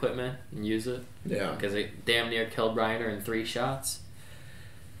 their equipment, and use it. Yeah. Because it damn near killed Reiner in 3 shots.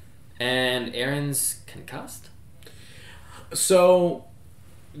 And Eren's concussed. So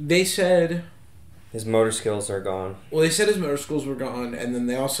they said his motor skills are gone. Well, they said his motor skills were gone, and then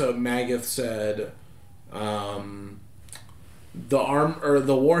they also Magath said the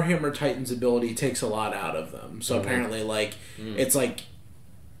Warhammer Titan's ability takes a lot out of them. So apparently, it's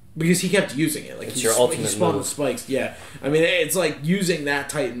because he kept using it. Like It's your ultimate he spawned move. the spikes. Yeah, I mean, it's like using that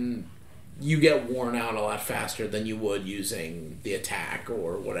Titan. You get worn out a lot faster than you would using the attack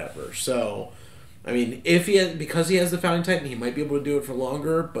or whatever. So, I mean, because he has the Founding Titan, he might be able to do it for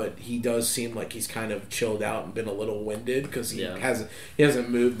longer. But he does seem like he's kind of chilled out and been a little winded because he hasn't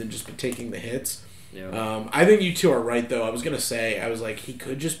moved and just been taking the hits. Yeah. I think you two are right, though. I was gonna say, I was like, he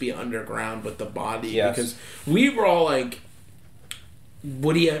could just be underground with the body because we were all like,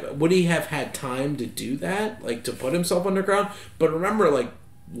 would he have had time to do that, like to put himself underground? But remember, like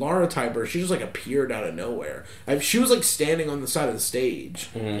Lara Tiber, she just like appeared out of nowhere. She was like standing on the side of the stage,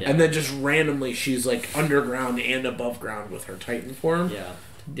 and then just randomly she's like underground and above ground with her Titan form. Yeah.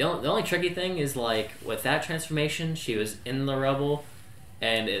 The only tricky thing is like with that transformation, she was in the rubble.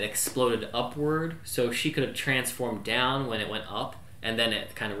 And it exploded upward, so she could have transformed down when it went up, and then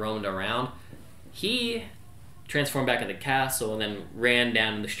it kind of roamed around. He transformed back into the castle and then ran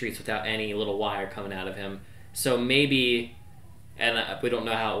down the streets without any little wire coming out of him. So maybe, and we don't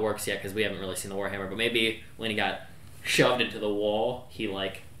know how it works yet because we haven't really seen the Warhammer, but maybe when he got shoved into the wall, he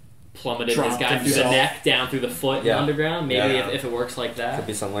like plummeted this guy through the neck, down through the foot, underground. Maybe if it works like that. Could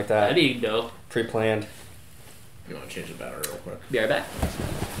be something like that. That'd be dope. Pre-planned. You want to change the battery real quick? Be right back.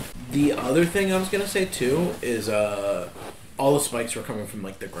 The other thing I was gonna say too is all the spikes were coming from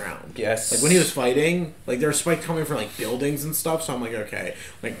like the ground. Yes. Like when he was fighting, like there were spikes coming from like buildings and stuff. So I'm like, okay.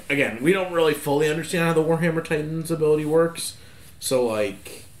 Like again, we don't really fully understand how the Warhammer Titan's ability works. So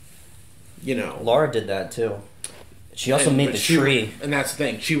like, you know, Lara did that too. She also made the tree, and that's the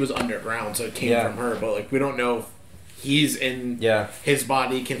thing. She was underground, so it came from her. But like, we don't know if he's in his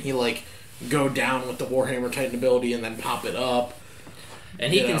body. Can he like go down with the Warhammer Titan ability and then pop it up?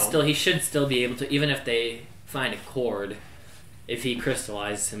 And he should still be able to, even if they find a cord, if he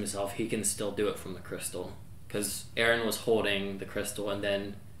crystallizes himself, he can still do it from the crystal. Because Eren was holding the crystal and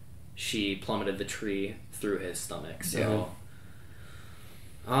then she plummeted the tree through his stomach. So,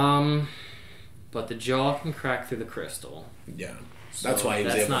 but the jaw can crack through the crystal. Yeah. So that's why he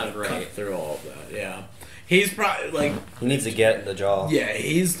was able to cut through all of that. Yeah. He's probably like... He needs to get the jaw. Yeah,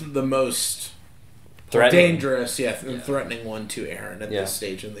 he's the most dangerous, and threatening one to Eren at this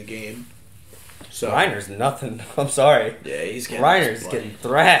stage in the game. So Reiner's nothing. I'm sorry. Yeah, he's getting Reiner's getting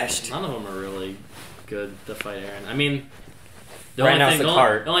thrashed. None of them are really good to fight Eren. I mean, the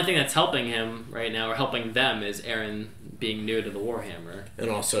only thing that's helping him right now, or helping them, is Eren being new to the Warhammer. And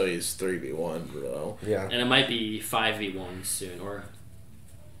also he's 3v1, bro. Yeah. And it might be 5v1 soon, or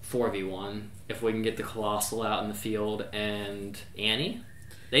 4v1, if we can get the Colossal out in the field and Annie.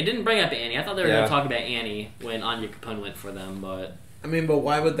 They didn't bring up Annie. I thought they were going to talk about Annie when Anya Capone went for them, but... I mean, but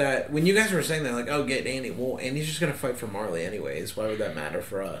why would that... When you guys were saying that, like, oh, get Annie. Well, Annie's just going to fight for Marley anyways. Why would that matter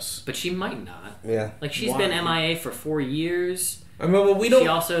for us? But she might not. Yeah. Like, she's been MIA for 4 years. I mean, well, we don't... She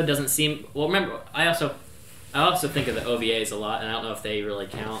also doesn't seem... Well, remember, I also think of the OVAs a lot, and I don't know if they really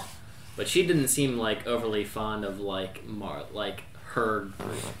count. But she didn't seem, like, overly fond of, like, her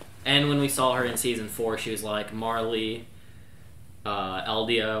group. And when we saw her in Season 4, she was like, Marley,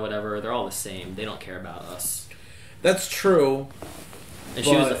 Eldia, whatever, they're all the same. They don't care about us. That's true. And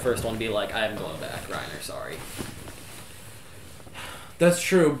she was the first one to be like, I am going back, Reiner, sorry. That's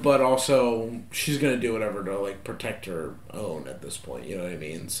true, but also, she's going to do whatever to, like, protect her own at this point, you know what I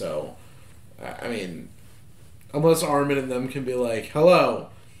mean? So, I mean, unless Armin and them can be like, hello,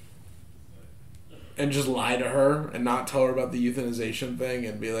 and just lie to her and not tell her about the euthanization thing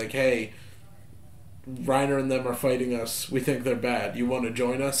and be like, hey, Reiner and them are fighting us. We think they're bad. You want to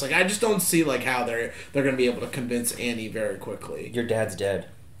join us? Like, I just don't see like how they're going to be able to convince Annie very quickly. Your dad's dead.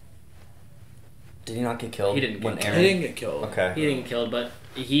 Did he not get killed? He didn't get killed. He didn't get killed. Okay. He didn't get killed, but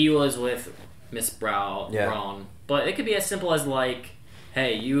he was with Miss Braun. But it could be as simple as like,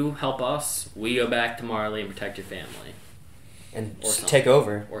 hey, you help us, we go back to Marley and protect your family. And take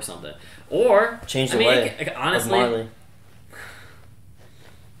over. Or something. Or... Change the way honestly, of Marley.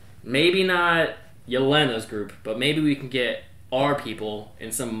 Maybe not Yelena's group, but maybe we can get our people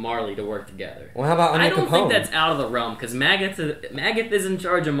and some Marley to work together. Well, how about Anya I don't Capone? think that's out of the realm, because Magath is in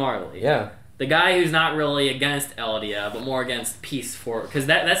charge of Marley. Yeah. The guy who's not really against Eldia, but more against peace for... Because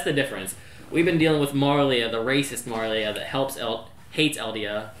that's the difference. We've been dealing with Marlia, the racist Marlia that hates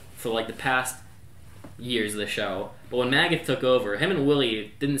Eldia for like the past years of the show. But when Magath took over, him and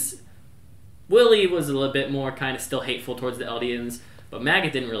Willie didn't... Willie was a little bit more kind of still hateful towards the Eldians, but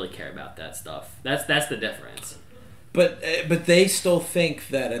Magath didn't really care about that stuff. That's the difference. But they still think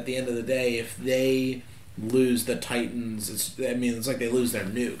that at the end of the day, if they lose the Titans. It's like they lose their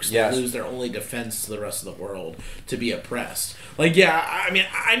nukes. Yes. They lose their only defense to the rest of the world to be oppressed. Like, yeah, I mean,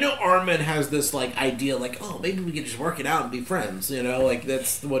 I know Armin has this, like, idea, like, oh, maybe we could just work it out and be friends, you know? Like,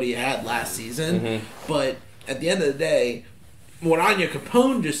 that's what he had last season. But at the end of the day, what Anya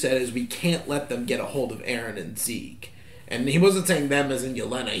Capone just said is we can't let them get a hold of Eren and Zeke. And he wasn't saying them as in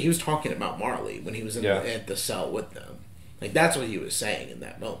Yelena. He was talking about Marley when he was at the cell with them. Like, that's what he was saying in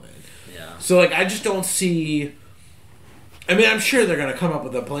that moment. Yeah. So, like, I just don't see... I mean, I'm sure they're going to come up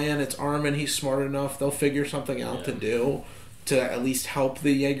with a plan. It's Armin. He's smart enough. They'll figure something out to do to at least help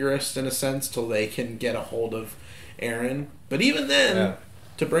the Jaegerists, in a sense, till they can get a hold of Eren. But even then,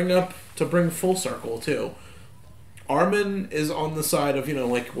 to bring full circle, too, Armin is on the side of, you know,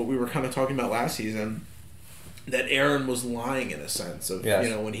 like what we were kind of talking about last season, that Eren was lying in a sense of, you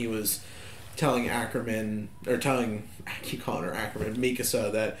know, when he was telling Ackerman, or telling, I keep calling her Ackerman,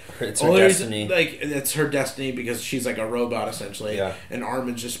 Mikasa, that it's her destiny. Like, it's her destiny because she's like a robot, essentially, and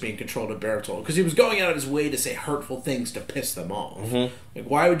Armin's just being controlled of Bertolt. Because he was going out of his way to say hurtful things to piss them off. Like,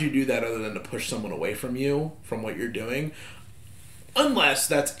 why would you do that other than to push someone away from you, from what you're doing? Unless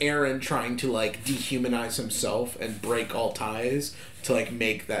that's Eren trying to, like, dehumanize himself and break all ties to, like,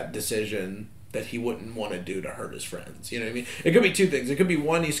 make that decision that he wouldn't want to do to hurt his friends. You know what I mean? It could be two things. It could be,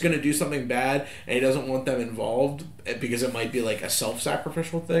 one, he's going to do something bad and he doesn't want them involved because it might be like a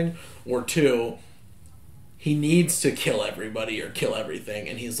self-sacrificial thing. Or two, he needs to kill everybody or kill everything.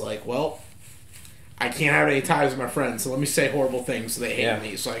 And he's like, well, I can't have any ties with my friends, so let me say horrible things so they hate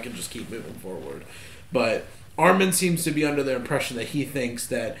me so I can just keep moving forward. But Armin seems to be under the impression that he thinks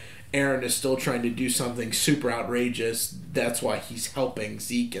that Eren is still trying to do something super outrageous. That's why he's helping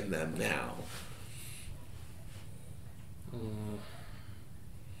Zeke and them now.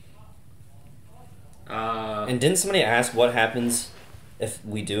 And didn't somebody ask what happens if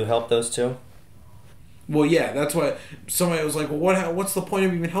we do help those two? Well, yeah, that's why somebody was like, well, what's the point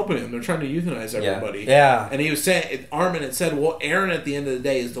of even helping them? They're trying to euthanize everybody. Yeah. And he was saying, Armin had said, well, Eren at the end of the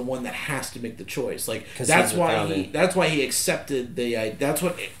day is the one that has to make the choice. Like, that's why he accepted that's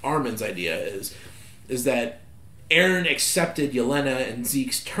what Armin's idea is that Eren accepted Yelena and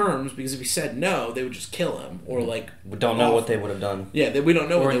Zeke's terms because if he said no, they would just kill him. Or, like... We don't know what they would have done. Yeah, we don't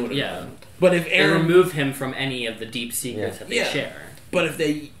know what they would have done. But if They remove him from any of the deep secrets that they share. But if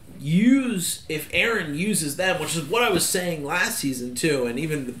Eren uses them, which is what I was saying last season too, and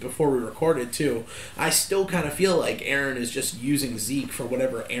even before we recorded too, I still kind of feel like Eren is just using Zeke for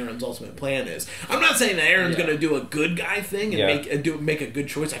whatever Eren's ultimate plan is. I'm not saying that Eren's going to do a good guy thing and make a good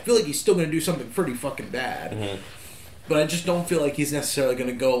choice. I feel like he's still going to do something pretty fucking bad. But I just don't feel like he's necessarily going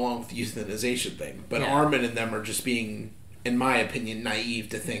to go along with the euthanization thing. But Armin and them are just being, in my opinion, naive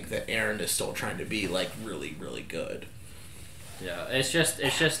to think that Eren is still trying to be, like, really, really good. Yeah, it's just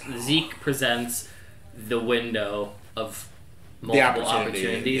Zeke presents the window of multiple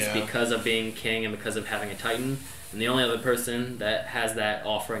opportunities because of being king and because of having a Titan. And the only other person that has that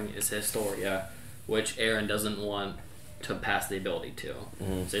offering is Historia, which Eren doesn't want to pass the ability to.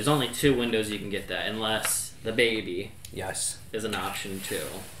 So there's only two windows you can get that, unless the baby is an option too.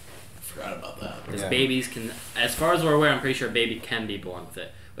 I forgot about that. Because babies can, as far as we're aware, I'm pretty sure a baby can be born with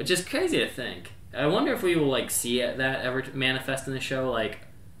it, which is crazy to think. I wonder if we will like see that ever manifest in the show, like,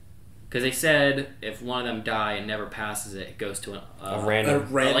 because they said if one of them die and never passes it, it goes to a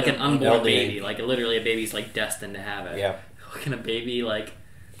random, like an unborn baby, like literally a baby's like destined to have it. Yeah. Can a baby like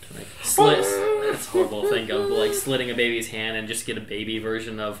slit? That's a horrible thing of like slitting a baby's hand and just get a baby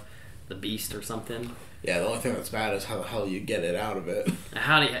version of the Beast or something. Yeah, the only thing that's bad is how the hell you get it out of it.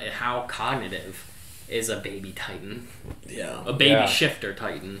 How cognitive is a baby Titan? Yeah. A baby shifter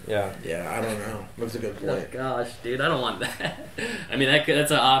Titan. Yeah. Yeah, I don't know. That's a good point. Oh, gosh, dude, I don't want that. I mean,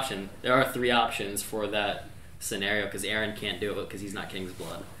 that's an option. There are 3 options for that scenario because Eren can't do it because he's not King's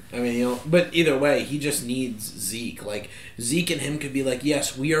Blood. I mean, you know, but either way, he just needs Zeke. Like, Zeke and him could be like,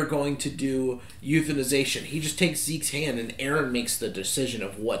 yes, we are going to do euthanization. He just takes Zeke's hand and Eren makes the decision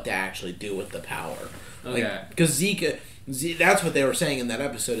of what to actually do with the power. Okay. Because Zeke, that's what they were saying in that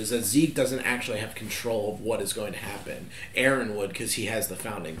episode, is that Zeke doesn't actually have control of what is going to happen. Eren would, because he has the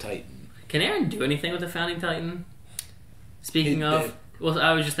Founding Titan. Can Eren do anything with the Founding Titan? Speaking of... Well,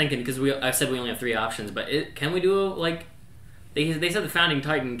 I was just thinking, because I said we only have 3 options, but can we do, like... They said the Founding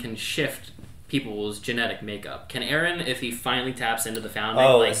Titan can shift people's genetic makeup. Can Eren, if he finally taps into the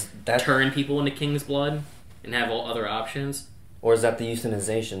Founding, turn people into King's Blood and have all other options? Or is that the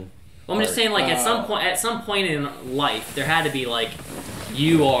euthanization? Well, I'm just saying, like, at some point in life, there had to be, like,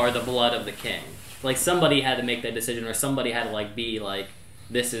 you are the blood of the king. Like, somebody had to make that decision, or somebody had to, like, be, like,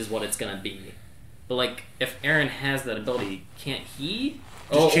 this is what it's gonna be. But, like, if Eren has that ability, can't he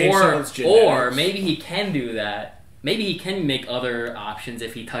Just change someone's genetics. Or maybe he can do that. Maybe he can make other options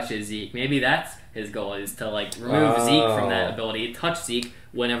if he touches Zeke. Maybe that's his goal, is to like remove Zeke from that ability, touch Zeke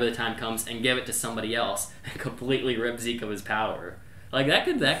whenever the time comes, and give it to somebody else and completely rip Zeke of his power. Like that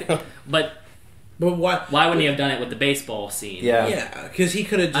could but why wouldn't he have done it with the baseball scene? Yeah, because he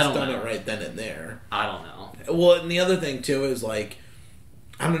could have just done know. it right then and there. I don't know. Well, and the other thing too is like,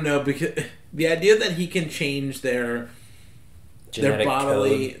 I don't know, because the idea that he can change their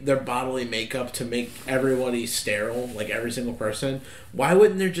bodily makeup to make everybody sterile, like every single person. Why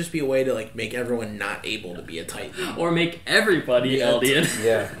wouldn't there just be a way to like make everyone not able to be a Titan, or make everybody Eldian?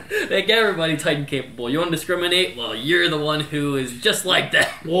 Yeah, make everybody Titan capable. You want to discriminate? Well, you're the one who is just like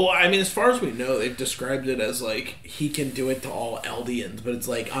that. Well, I mean, as far as we know, they've described it as like he can do it to all Eldians, but it's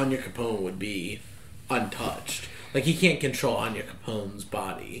like Anya Capone would be untouched. Like he can't control Anya Capone's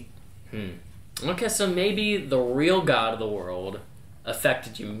body. Okay, so maybe the real god of the world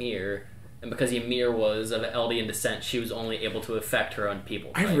affected Ymir, and because Ymir was of Eldian descent, she was only able to affect her own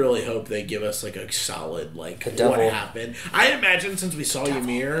people. I really hope they give us like a solid like the devil. What happened. I imagine since we saw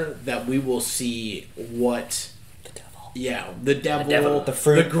Ymir that we will see what the devil. Yeah, the devil, the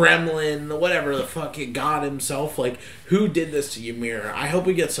fruit, the gremlin, whatever the fucking god himself. Like who did this to Ymir? I hope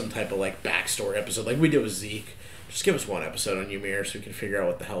we get some type of like backstory episode, like we did with Zeke. Just give us one episode on Ymir so we can figure out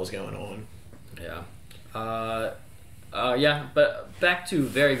what the hell is going on. Yeah. Yeah, but back to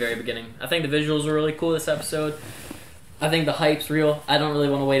very, very beginning. I think the visuals are really cool this episode. I think the hype's real. I don't really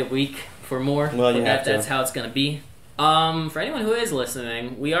want to wait a week for more. Well, you have to. That's how it's going to be. For anyone who is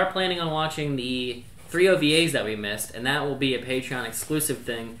listening, we are planning on watching the 3 OVAs that we missed, and that will be a Patreon exclusive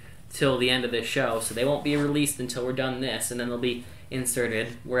thing till the end of this show, so they won't be released until we're done this, and then they'll be inserted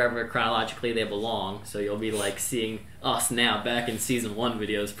wherever chronologically they belong, so you'll be like seeing us now back in season 1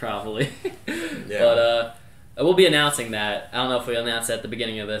 videos probably. Yeah. But we'll be announcing that. I don't know if we announce that at the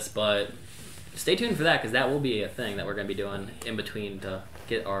beginning of this, but stay tuned for that, because that will be a thing that we're going to be doing in between to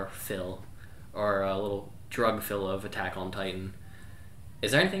get our fill, our little drug fill of Attack on Titan.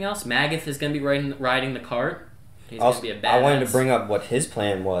 Is there anything else? Magath is going to be riding the cart. He's going to be a badass. I wanted to bring up what his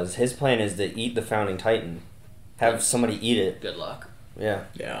plan was. His plan is to eat the founding Titan. Have somebody eat it. Good luck. Yeah.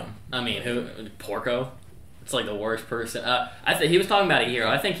 Yeah. I mean, who? Porco? It's like the worst person. I think he was talking about a hero.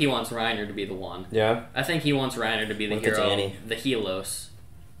 I think he wants Reiner to be the one. Yeah. I think he wants Reiner to be the hero. Annie. The Helos.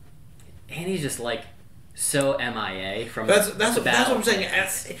 Annie's just like so MIA from that's the what battle. I'm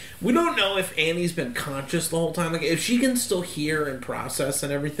saying. We don't know if Annie's been conscious the whole time. Like if she can still hear and process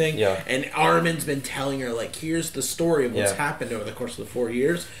and everything. Yeah. And Armin's been telling her like, here's the story of what's happened over the course of the 4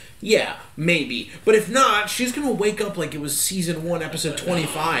 years. Yeah, maybe. But if not, she's gonna wake up like it was season 1, episode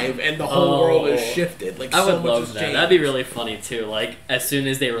 25, and the whole world has shifted. Like I so would much love has that. changed. That'd be really funny too. Like as soon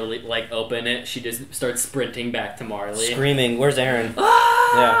as they like open it, she just starts sprinting back to Marley, Screaming, "Where's Aaron?"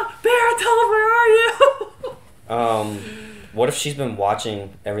 Ah, Baratel, where are you? What if she's been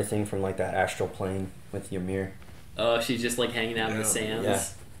watching everything from like that astral plane with Ymir? Oh, she's just like hanging out in the sands. Yeah.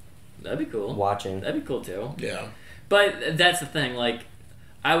 That'd be cool. Watching. That'd be cool too. Yeah. But that's the thing. Like,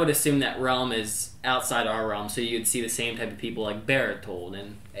 I would assume that realm is outside our realm, so you'd see the same type of people like Barretold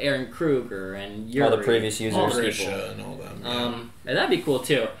and Aaron Kruger and Yuri. All the previous users. All the Grisha people. and all them. And that'd be cool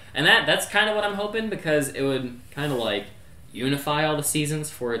too. And that's kind of what I'm hoping, because it would kind of like unify all the seasons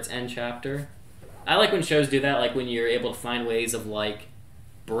for its end chapter. I like when shows do that, like when you're able to find ways of like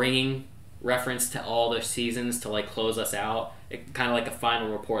bringing reference to all the seasons to like close us out. It kind of like a final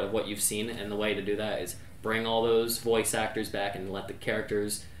report of what you've seen, and the way to do that is bring all those voice actors back and let the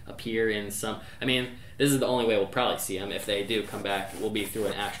characters appear in some. I mean, this is the only way we'll probably see them. If they do come back, we'll be through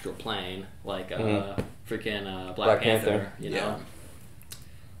an astral plane, like freaking Black Panther, you know. Yeah.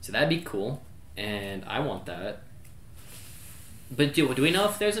 So that'd be cool, and I want that. But do we know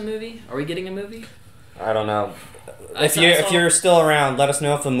if there's a movie? Are we getting a movie? I don't know. I If saw- you're still around, let us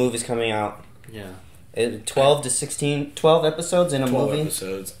know if a movie's coming out. Yeah. 12 to 16, 12 episodes in a 12 movie.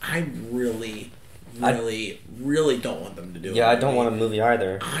 episodes. I really don't want them to do it. Yeah, I don't want a movie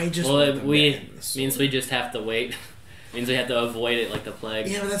either. I just Well, want them to we end this. means we just have to wait. Means we have to avoid it like the plague.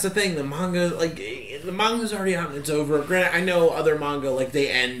 Yeah, but that's the thing. The manga's already out and it's over. Granted, I know other manga, like, they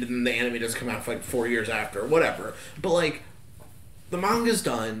end and the anime doesn't come out for, like, 4 years after, whatever. But, like, the manga's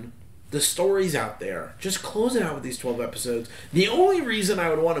done. The story's out there. Just close it out with these 12 episodes. The only reason I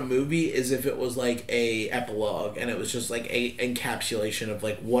would want a movie is if it was, like, a epilogue and it was just, like, a encapsulation of,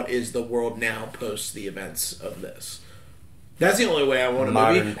 like, what is the world now post the events of this. That's the only way I want a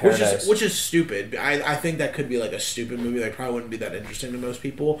Modern movie, Paradise. which is stupid. I think that could be like a stupid movie. Like, probably wouldn't be that interesting to most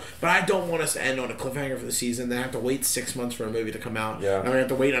people. But I don't want us to end on a cliffhanger for the season. Then have to wait 6 months for a movie to come out. Yeah. And we have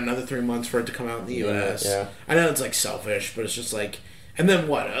to wait another 3 months for it to come out in the US. Yeah. I know it's like selfish, but it's just like And then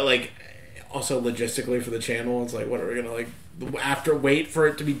what? Like, also logistically for the channel, it's like, what are we gonna like? After wait for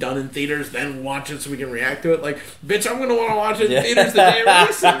it to be done in theaters, then watch it so we can react to it. Like, bitch, I'm gonna want to watch it in theaters the day it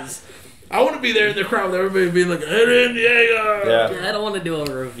releases. I want to be there in the crowd with everybody being like, Eren Yeager! Yeah, I don't want to do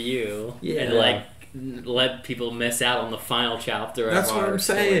a review and like let people miss out on the final chapter. That's what I'm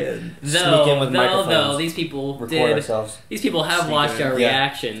saying. Sneak in with microphones. Though these people record ourselves. These people have watched our Yeah.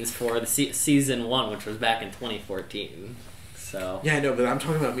 reactions for the season 1, which was back in 2014. So Yeah, I know, but I'm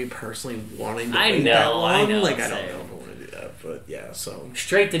talking about me personally wanting to I wait know, that long. I know, Like, I don't same. know if I want to do that, but yeah, so.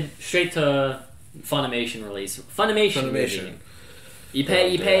 straight to Funimation release. Funimation. Movie. You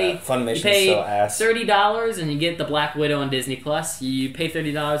pay Funimation's so ass. $30 and you get the Black Widow on Disney Plus. You pay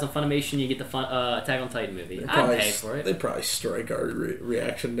 $30 on Funimation, you get the Attack on Titan movie. I'd pay for it. They'd probably strike our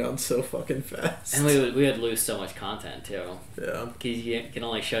reaction down so fucking fast. And we would lose so much content too. Yeah. Because you can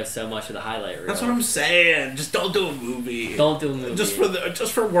only show so much of the highlight reel. That's what I'm saying. Just don't do a movie. Don't do a movie.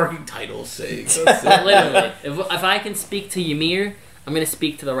 Just for working title's sake. That's it. Literally. If I can speak to Ymir, I'm going to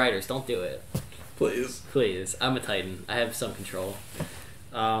speak to the writers. Don't do it. Please. Please. I'm a Titan. I have some control.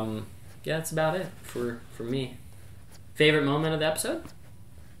 Yeah, that's about it for me. Favorite moment of the episode?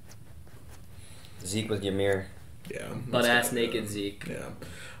 Zeke with Ymir. Yeah. Butt ass naked Zeke. Yeah.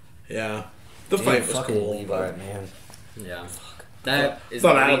 Yeah. The fight was cool. Levi, man. Yeah. That I is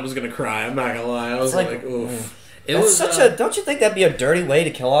thought great. Adam was gonna cry. I'm not gonna lie. I was like, oof. It That's was such a. Don't you think that'd be a dirty way to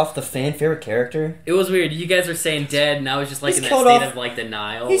kill off the fan favorite character? It was weird. You guys were saying dead, and I was just like He's in that killed state off- of like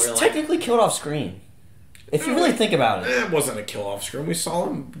denial. He's where, technically killed off screen. If you really think about it, It wasn't a kill off screen. We saw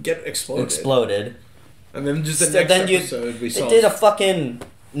him get exploded. exploded. And then just the So next then episode, we They saw. did a fucking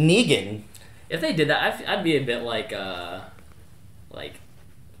Negan. if they did that, I'd be a bit like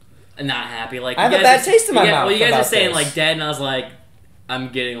not happy. Like I have you a guys bad taste in my mouth Well, you guys about are saying this. like dead, and I was like, I'm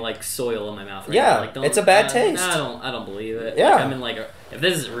getting like soil in my mouth. Right Yeah, now. Like, don't, it's a bad taste. I don't believe it. Yeah. Like, I'm in like if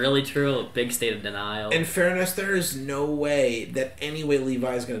this is really true, a big state of denial. In fairness, there is no way that any way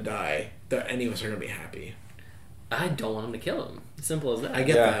Levi's gonna die that any of us are gonna be happy. I don't want him to kill him. Simple as that. I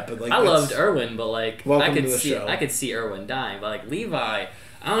get Yeah. that, but like I that's- loved Erwin, but like Welcome I could to the see show. I could see Erwin dying, but like Levi,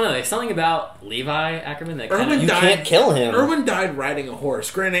 I don't know. There's something about Levi Ackerman that kind Erwin of You died- can't kill him. Irwin died riding a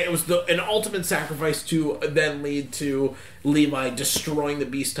horse. Granted, it was an ultimate sacrifice to then lead to Levi destroying the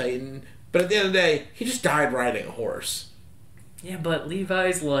Beast Titan. But at the end of the day, he just died riding a horse. yeah, but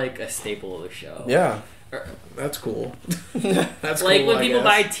Levi's like a staple of the show. Yeah. That's cool. That's Like cool, when I people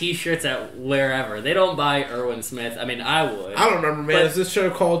guess. buy T-shirts at wherever, they don't buy Erwin Smith. I mean, I would. I don't remember, man. But- Is this show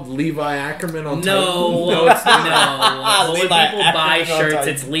called Levi Ackerman on No, Titan? No, it's not. no. When Levi people buy Ackerman on shirts,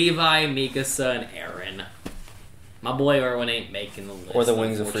 Titan. it's Levi, Mikasa, and Aaron. My boy Erwin ain't making the list. Or the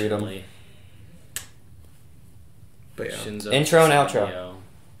Wings of Freedom. unfortunately. But yeah. Shinzo Intro and outro. Tsukuyo.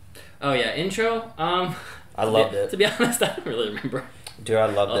 Oh yeah, intro. I loved it. To be honest, I don't really remember. Dude, I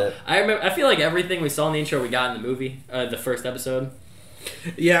loved it. I remember. I feel like everything we saw in the intro we got in the movie, the first episode.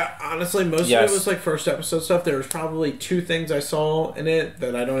 Yeah, honestly, most Yes. of it was like first episode stuff. There was probably 2 things I saw in it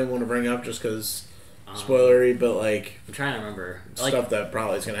that I don't even want to bring up just because spoilery, but like I'm trying to remember. Like, stuff that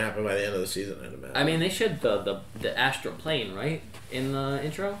probably is going to happen by the end of the season, I'd imagine. I mean, they showed the astral plane right in the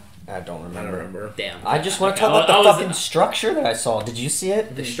intro. I don't I don't remember. remember. Damn. I just want to Okay, talk about I the was- fucking structure that I saw. Did you see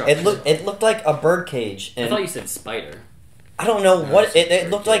it? The structure. It looked like a bird cage, I and thought you said spider. I don't know No, what it's it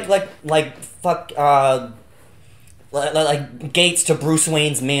bird looked cage. like fuck like gates to Bruce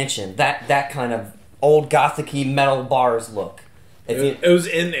Wayne's mansion. That kind of old gothic-y metal bars look. It was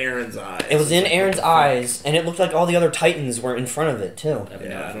in Aaron's eyes. It was in Aaron's eyes, and it looked like all the other Titans were in front of it too. I have Yeah,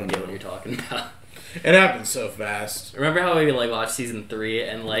 no I don't idea know. what you're talking about. It happened so fast. Remember how we like watched season 3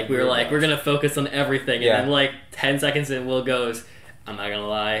 and like we were like we're gonna focus on everything, Yeah. and then like 10 seconds in, Will goes, "I'm not gonna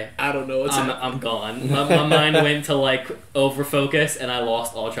lie, I don't know what's I'm gone. My mind went to like over focus, and I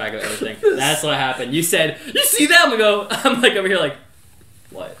lost all track of everything." That's what happened. You said, "You see that?" I'm like over here like,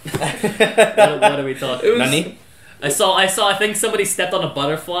 what? What are we talking? It was- Nani? I saw. I think somebody stepped on a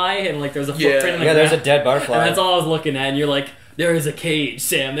butterfly, and like there was a Yeah. footprint. In the Yeah, there's a ground, dead butterfly. and that's all I was looking at. And you're like, "There is a cage,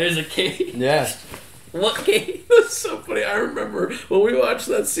 Sam. There's a cage." Yeah. What cage? That's so funny. I remember when we watched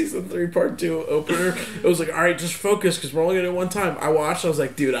that season 3 part 2 opener. It was like, all right, just focus because we're only gonna do it one time. I watched. I was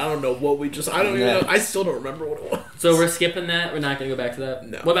like, dude, I don't know what we just. I don't even Yeah. know. I still don't remember what it was. So we're skipping that. We're not gonna go back to that.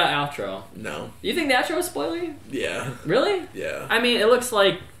 No. What about outro? No. You think the outro was spoilery? Yeah. Really? Yeah. I mean, it looks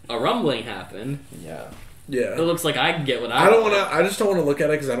like a rumbling happened. Yeah. Yeah. It looks like I can get what I don't want to. I just don't want to look at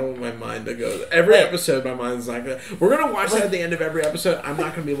it because I don't want my mind to go. Every Wait. episode, my mind's not gonna. We're gonna watch that at the end of every episode. I'm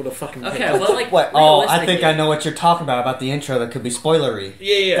not gonna be able to fucking. Okay, pick it. well, like What? Oh, I think realistically- I know what you're talking about the intro that could be spoilery.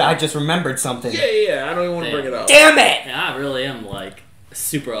 Yeah. I just remembered something. Yeah. I don't even want to Damn. bring it up. Damn it! Yeah, I really am like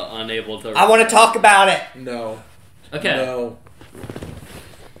super unable to. I want to talk about it. No. Okay. No.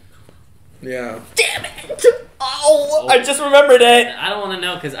 Yeah. Damn it! Oh, I just remembered it. I don't want to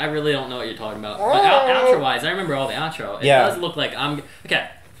know because I really don't know what you're talking about. But outro-wise, I remember all the outro. It does look like I'm... Okay,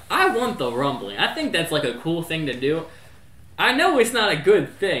 I want the rumbling. I think that's like a cool thing to do. I know it's not a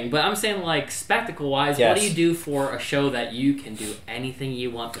good thing, but I'm saying like spectacle-wise, what do you do for a show that you can do anything you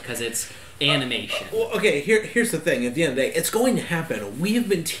want because it's animation? Well, okay, here's the thing. At the end of the day, it's going to happen. We have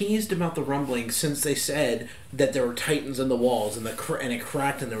been teased about the rumbling since they said that there were titans in the walls and and it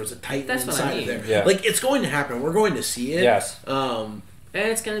cracked and there was a titan inside of there. Yeah. Like, it's going to happen. We're going to see it. Yes. And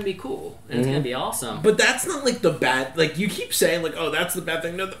it's going to be cool. And it's going to be awesome. But that's not, like, the bad... Like, you keep saying, like, oh, that's the bad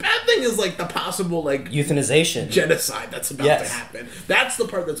thing. No, the bad thing is, like, the possible, like... Euthanization. Genocide that's about to happen. That's the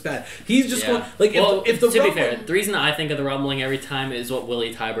part that's bad. He's just going... Like, well, if the to be fair, the reason that I think of the rumbling every time is what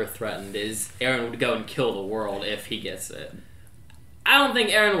Willie Tybur threatened, is Aaron would go and kill the world if he gets it. I don't think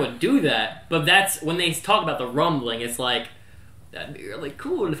Aaron would do that, but that's... When they talk about the rumbling, it's like... That'd be really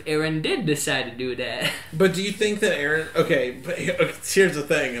cool if Aaron did decide to do that. But do you think that Aaron... Okay, but here's the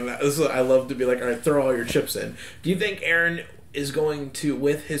thing, and this is what I love to be like, all right, throw all your chips in. Do you think Aaron is going to,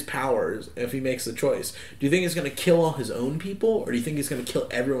 with his powers, if he makes the choice, do you think he's going to kill all his own people, or do you think he's going to kill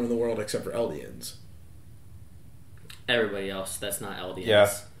everyone in the world except for Eldians? Everybody else that's not Eldians.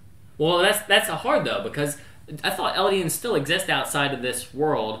 Yeah. Well, that's hard, though, because I thought Eldians still exist outside of this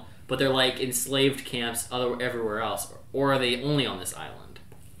world, but they're like enslaved camps everywhere else. Or are they only on this island?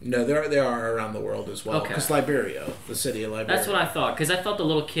 No, they are around the world as well. Okay. Because Liberia, the city of Liberia. That's what I thought. Because I thought the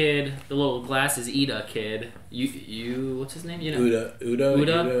little kid, the little glasses Ida kid, what's his name? You know,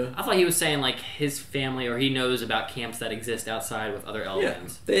 Uda. I thought he was saying like his family, or he knows about camps that exist outside with other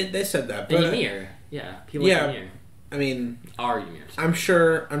Eldians. Yeah, they said that. And But Ymir, people like Ymir. I mean, Are Ymir? I'm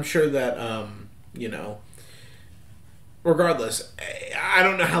sure that you know. Regardless, I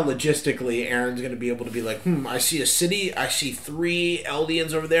don't know how logistically Aaron's going to be able to be like, I see a city, I see 3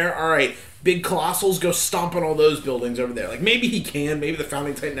 Eldians over there, alright, big colossals, go stomp on all those buildings over there. Like, maybe he can, maybe the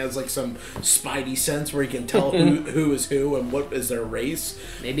Founding Titan has, like, some spidey sense where he can tell who is who and what is their race.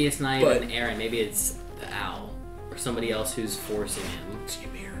 Maybe it's not even Aaron, maybe it's the owl, or somebody else who's forcing him. It's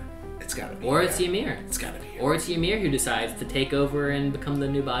Ymir. It's gotta be. Or it's Ymir. It's gotta be. Or it's Ymir who decides to take over and become the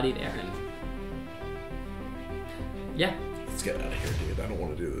new-bodied Aaron. Yeah. Let's get out of here, dude. I don't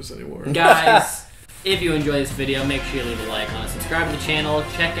want to do this anymore. Guys, if you enjoy this video, make sure you leave a like on it. Subscribe to the channel.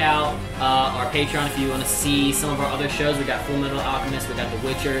 Check out our Patreon if you want to see some of our other shows. We got Full Metal Alchemist. We got The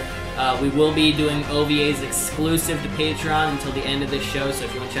Witcher. We will be doing OVAs exclusive to Patreon until the end of this show. So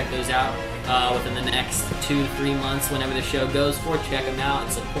if you want to check those out within the next 2 to 3 months, whenever the show goes for, check them out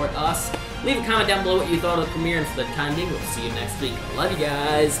and support us. Leave a comment down below what you thought of the premiere, and for the time being, we'll see you next week. Love you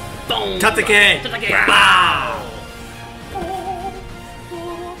guys. Boom. Tatake. Tatake. Bow.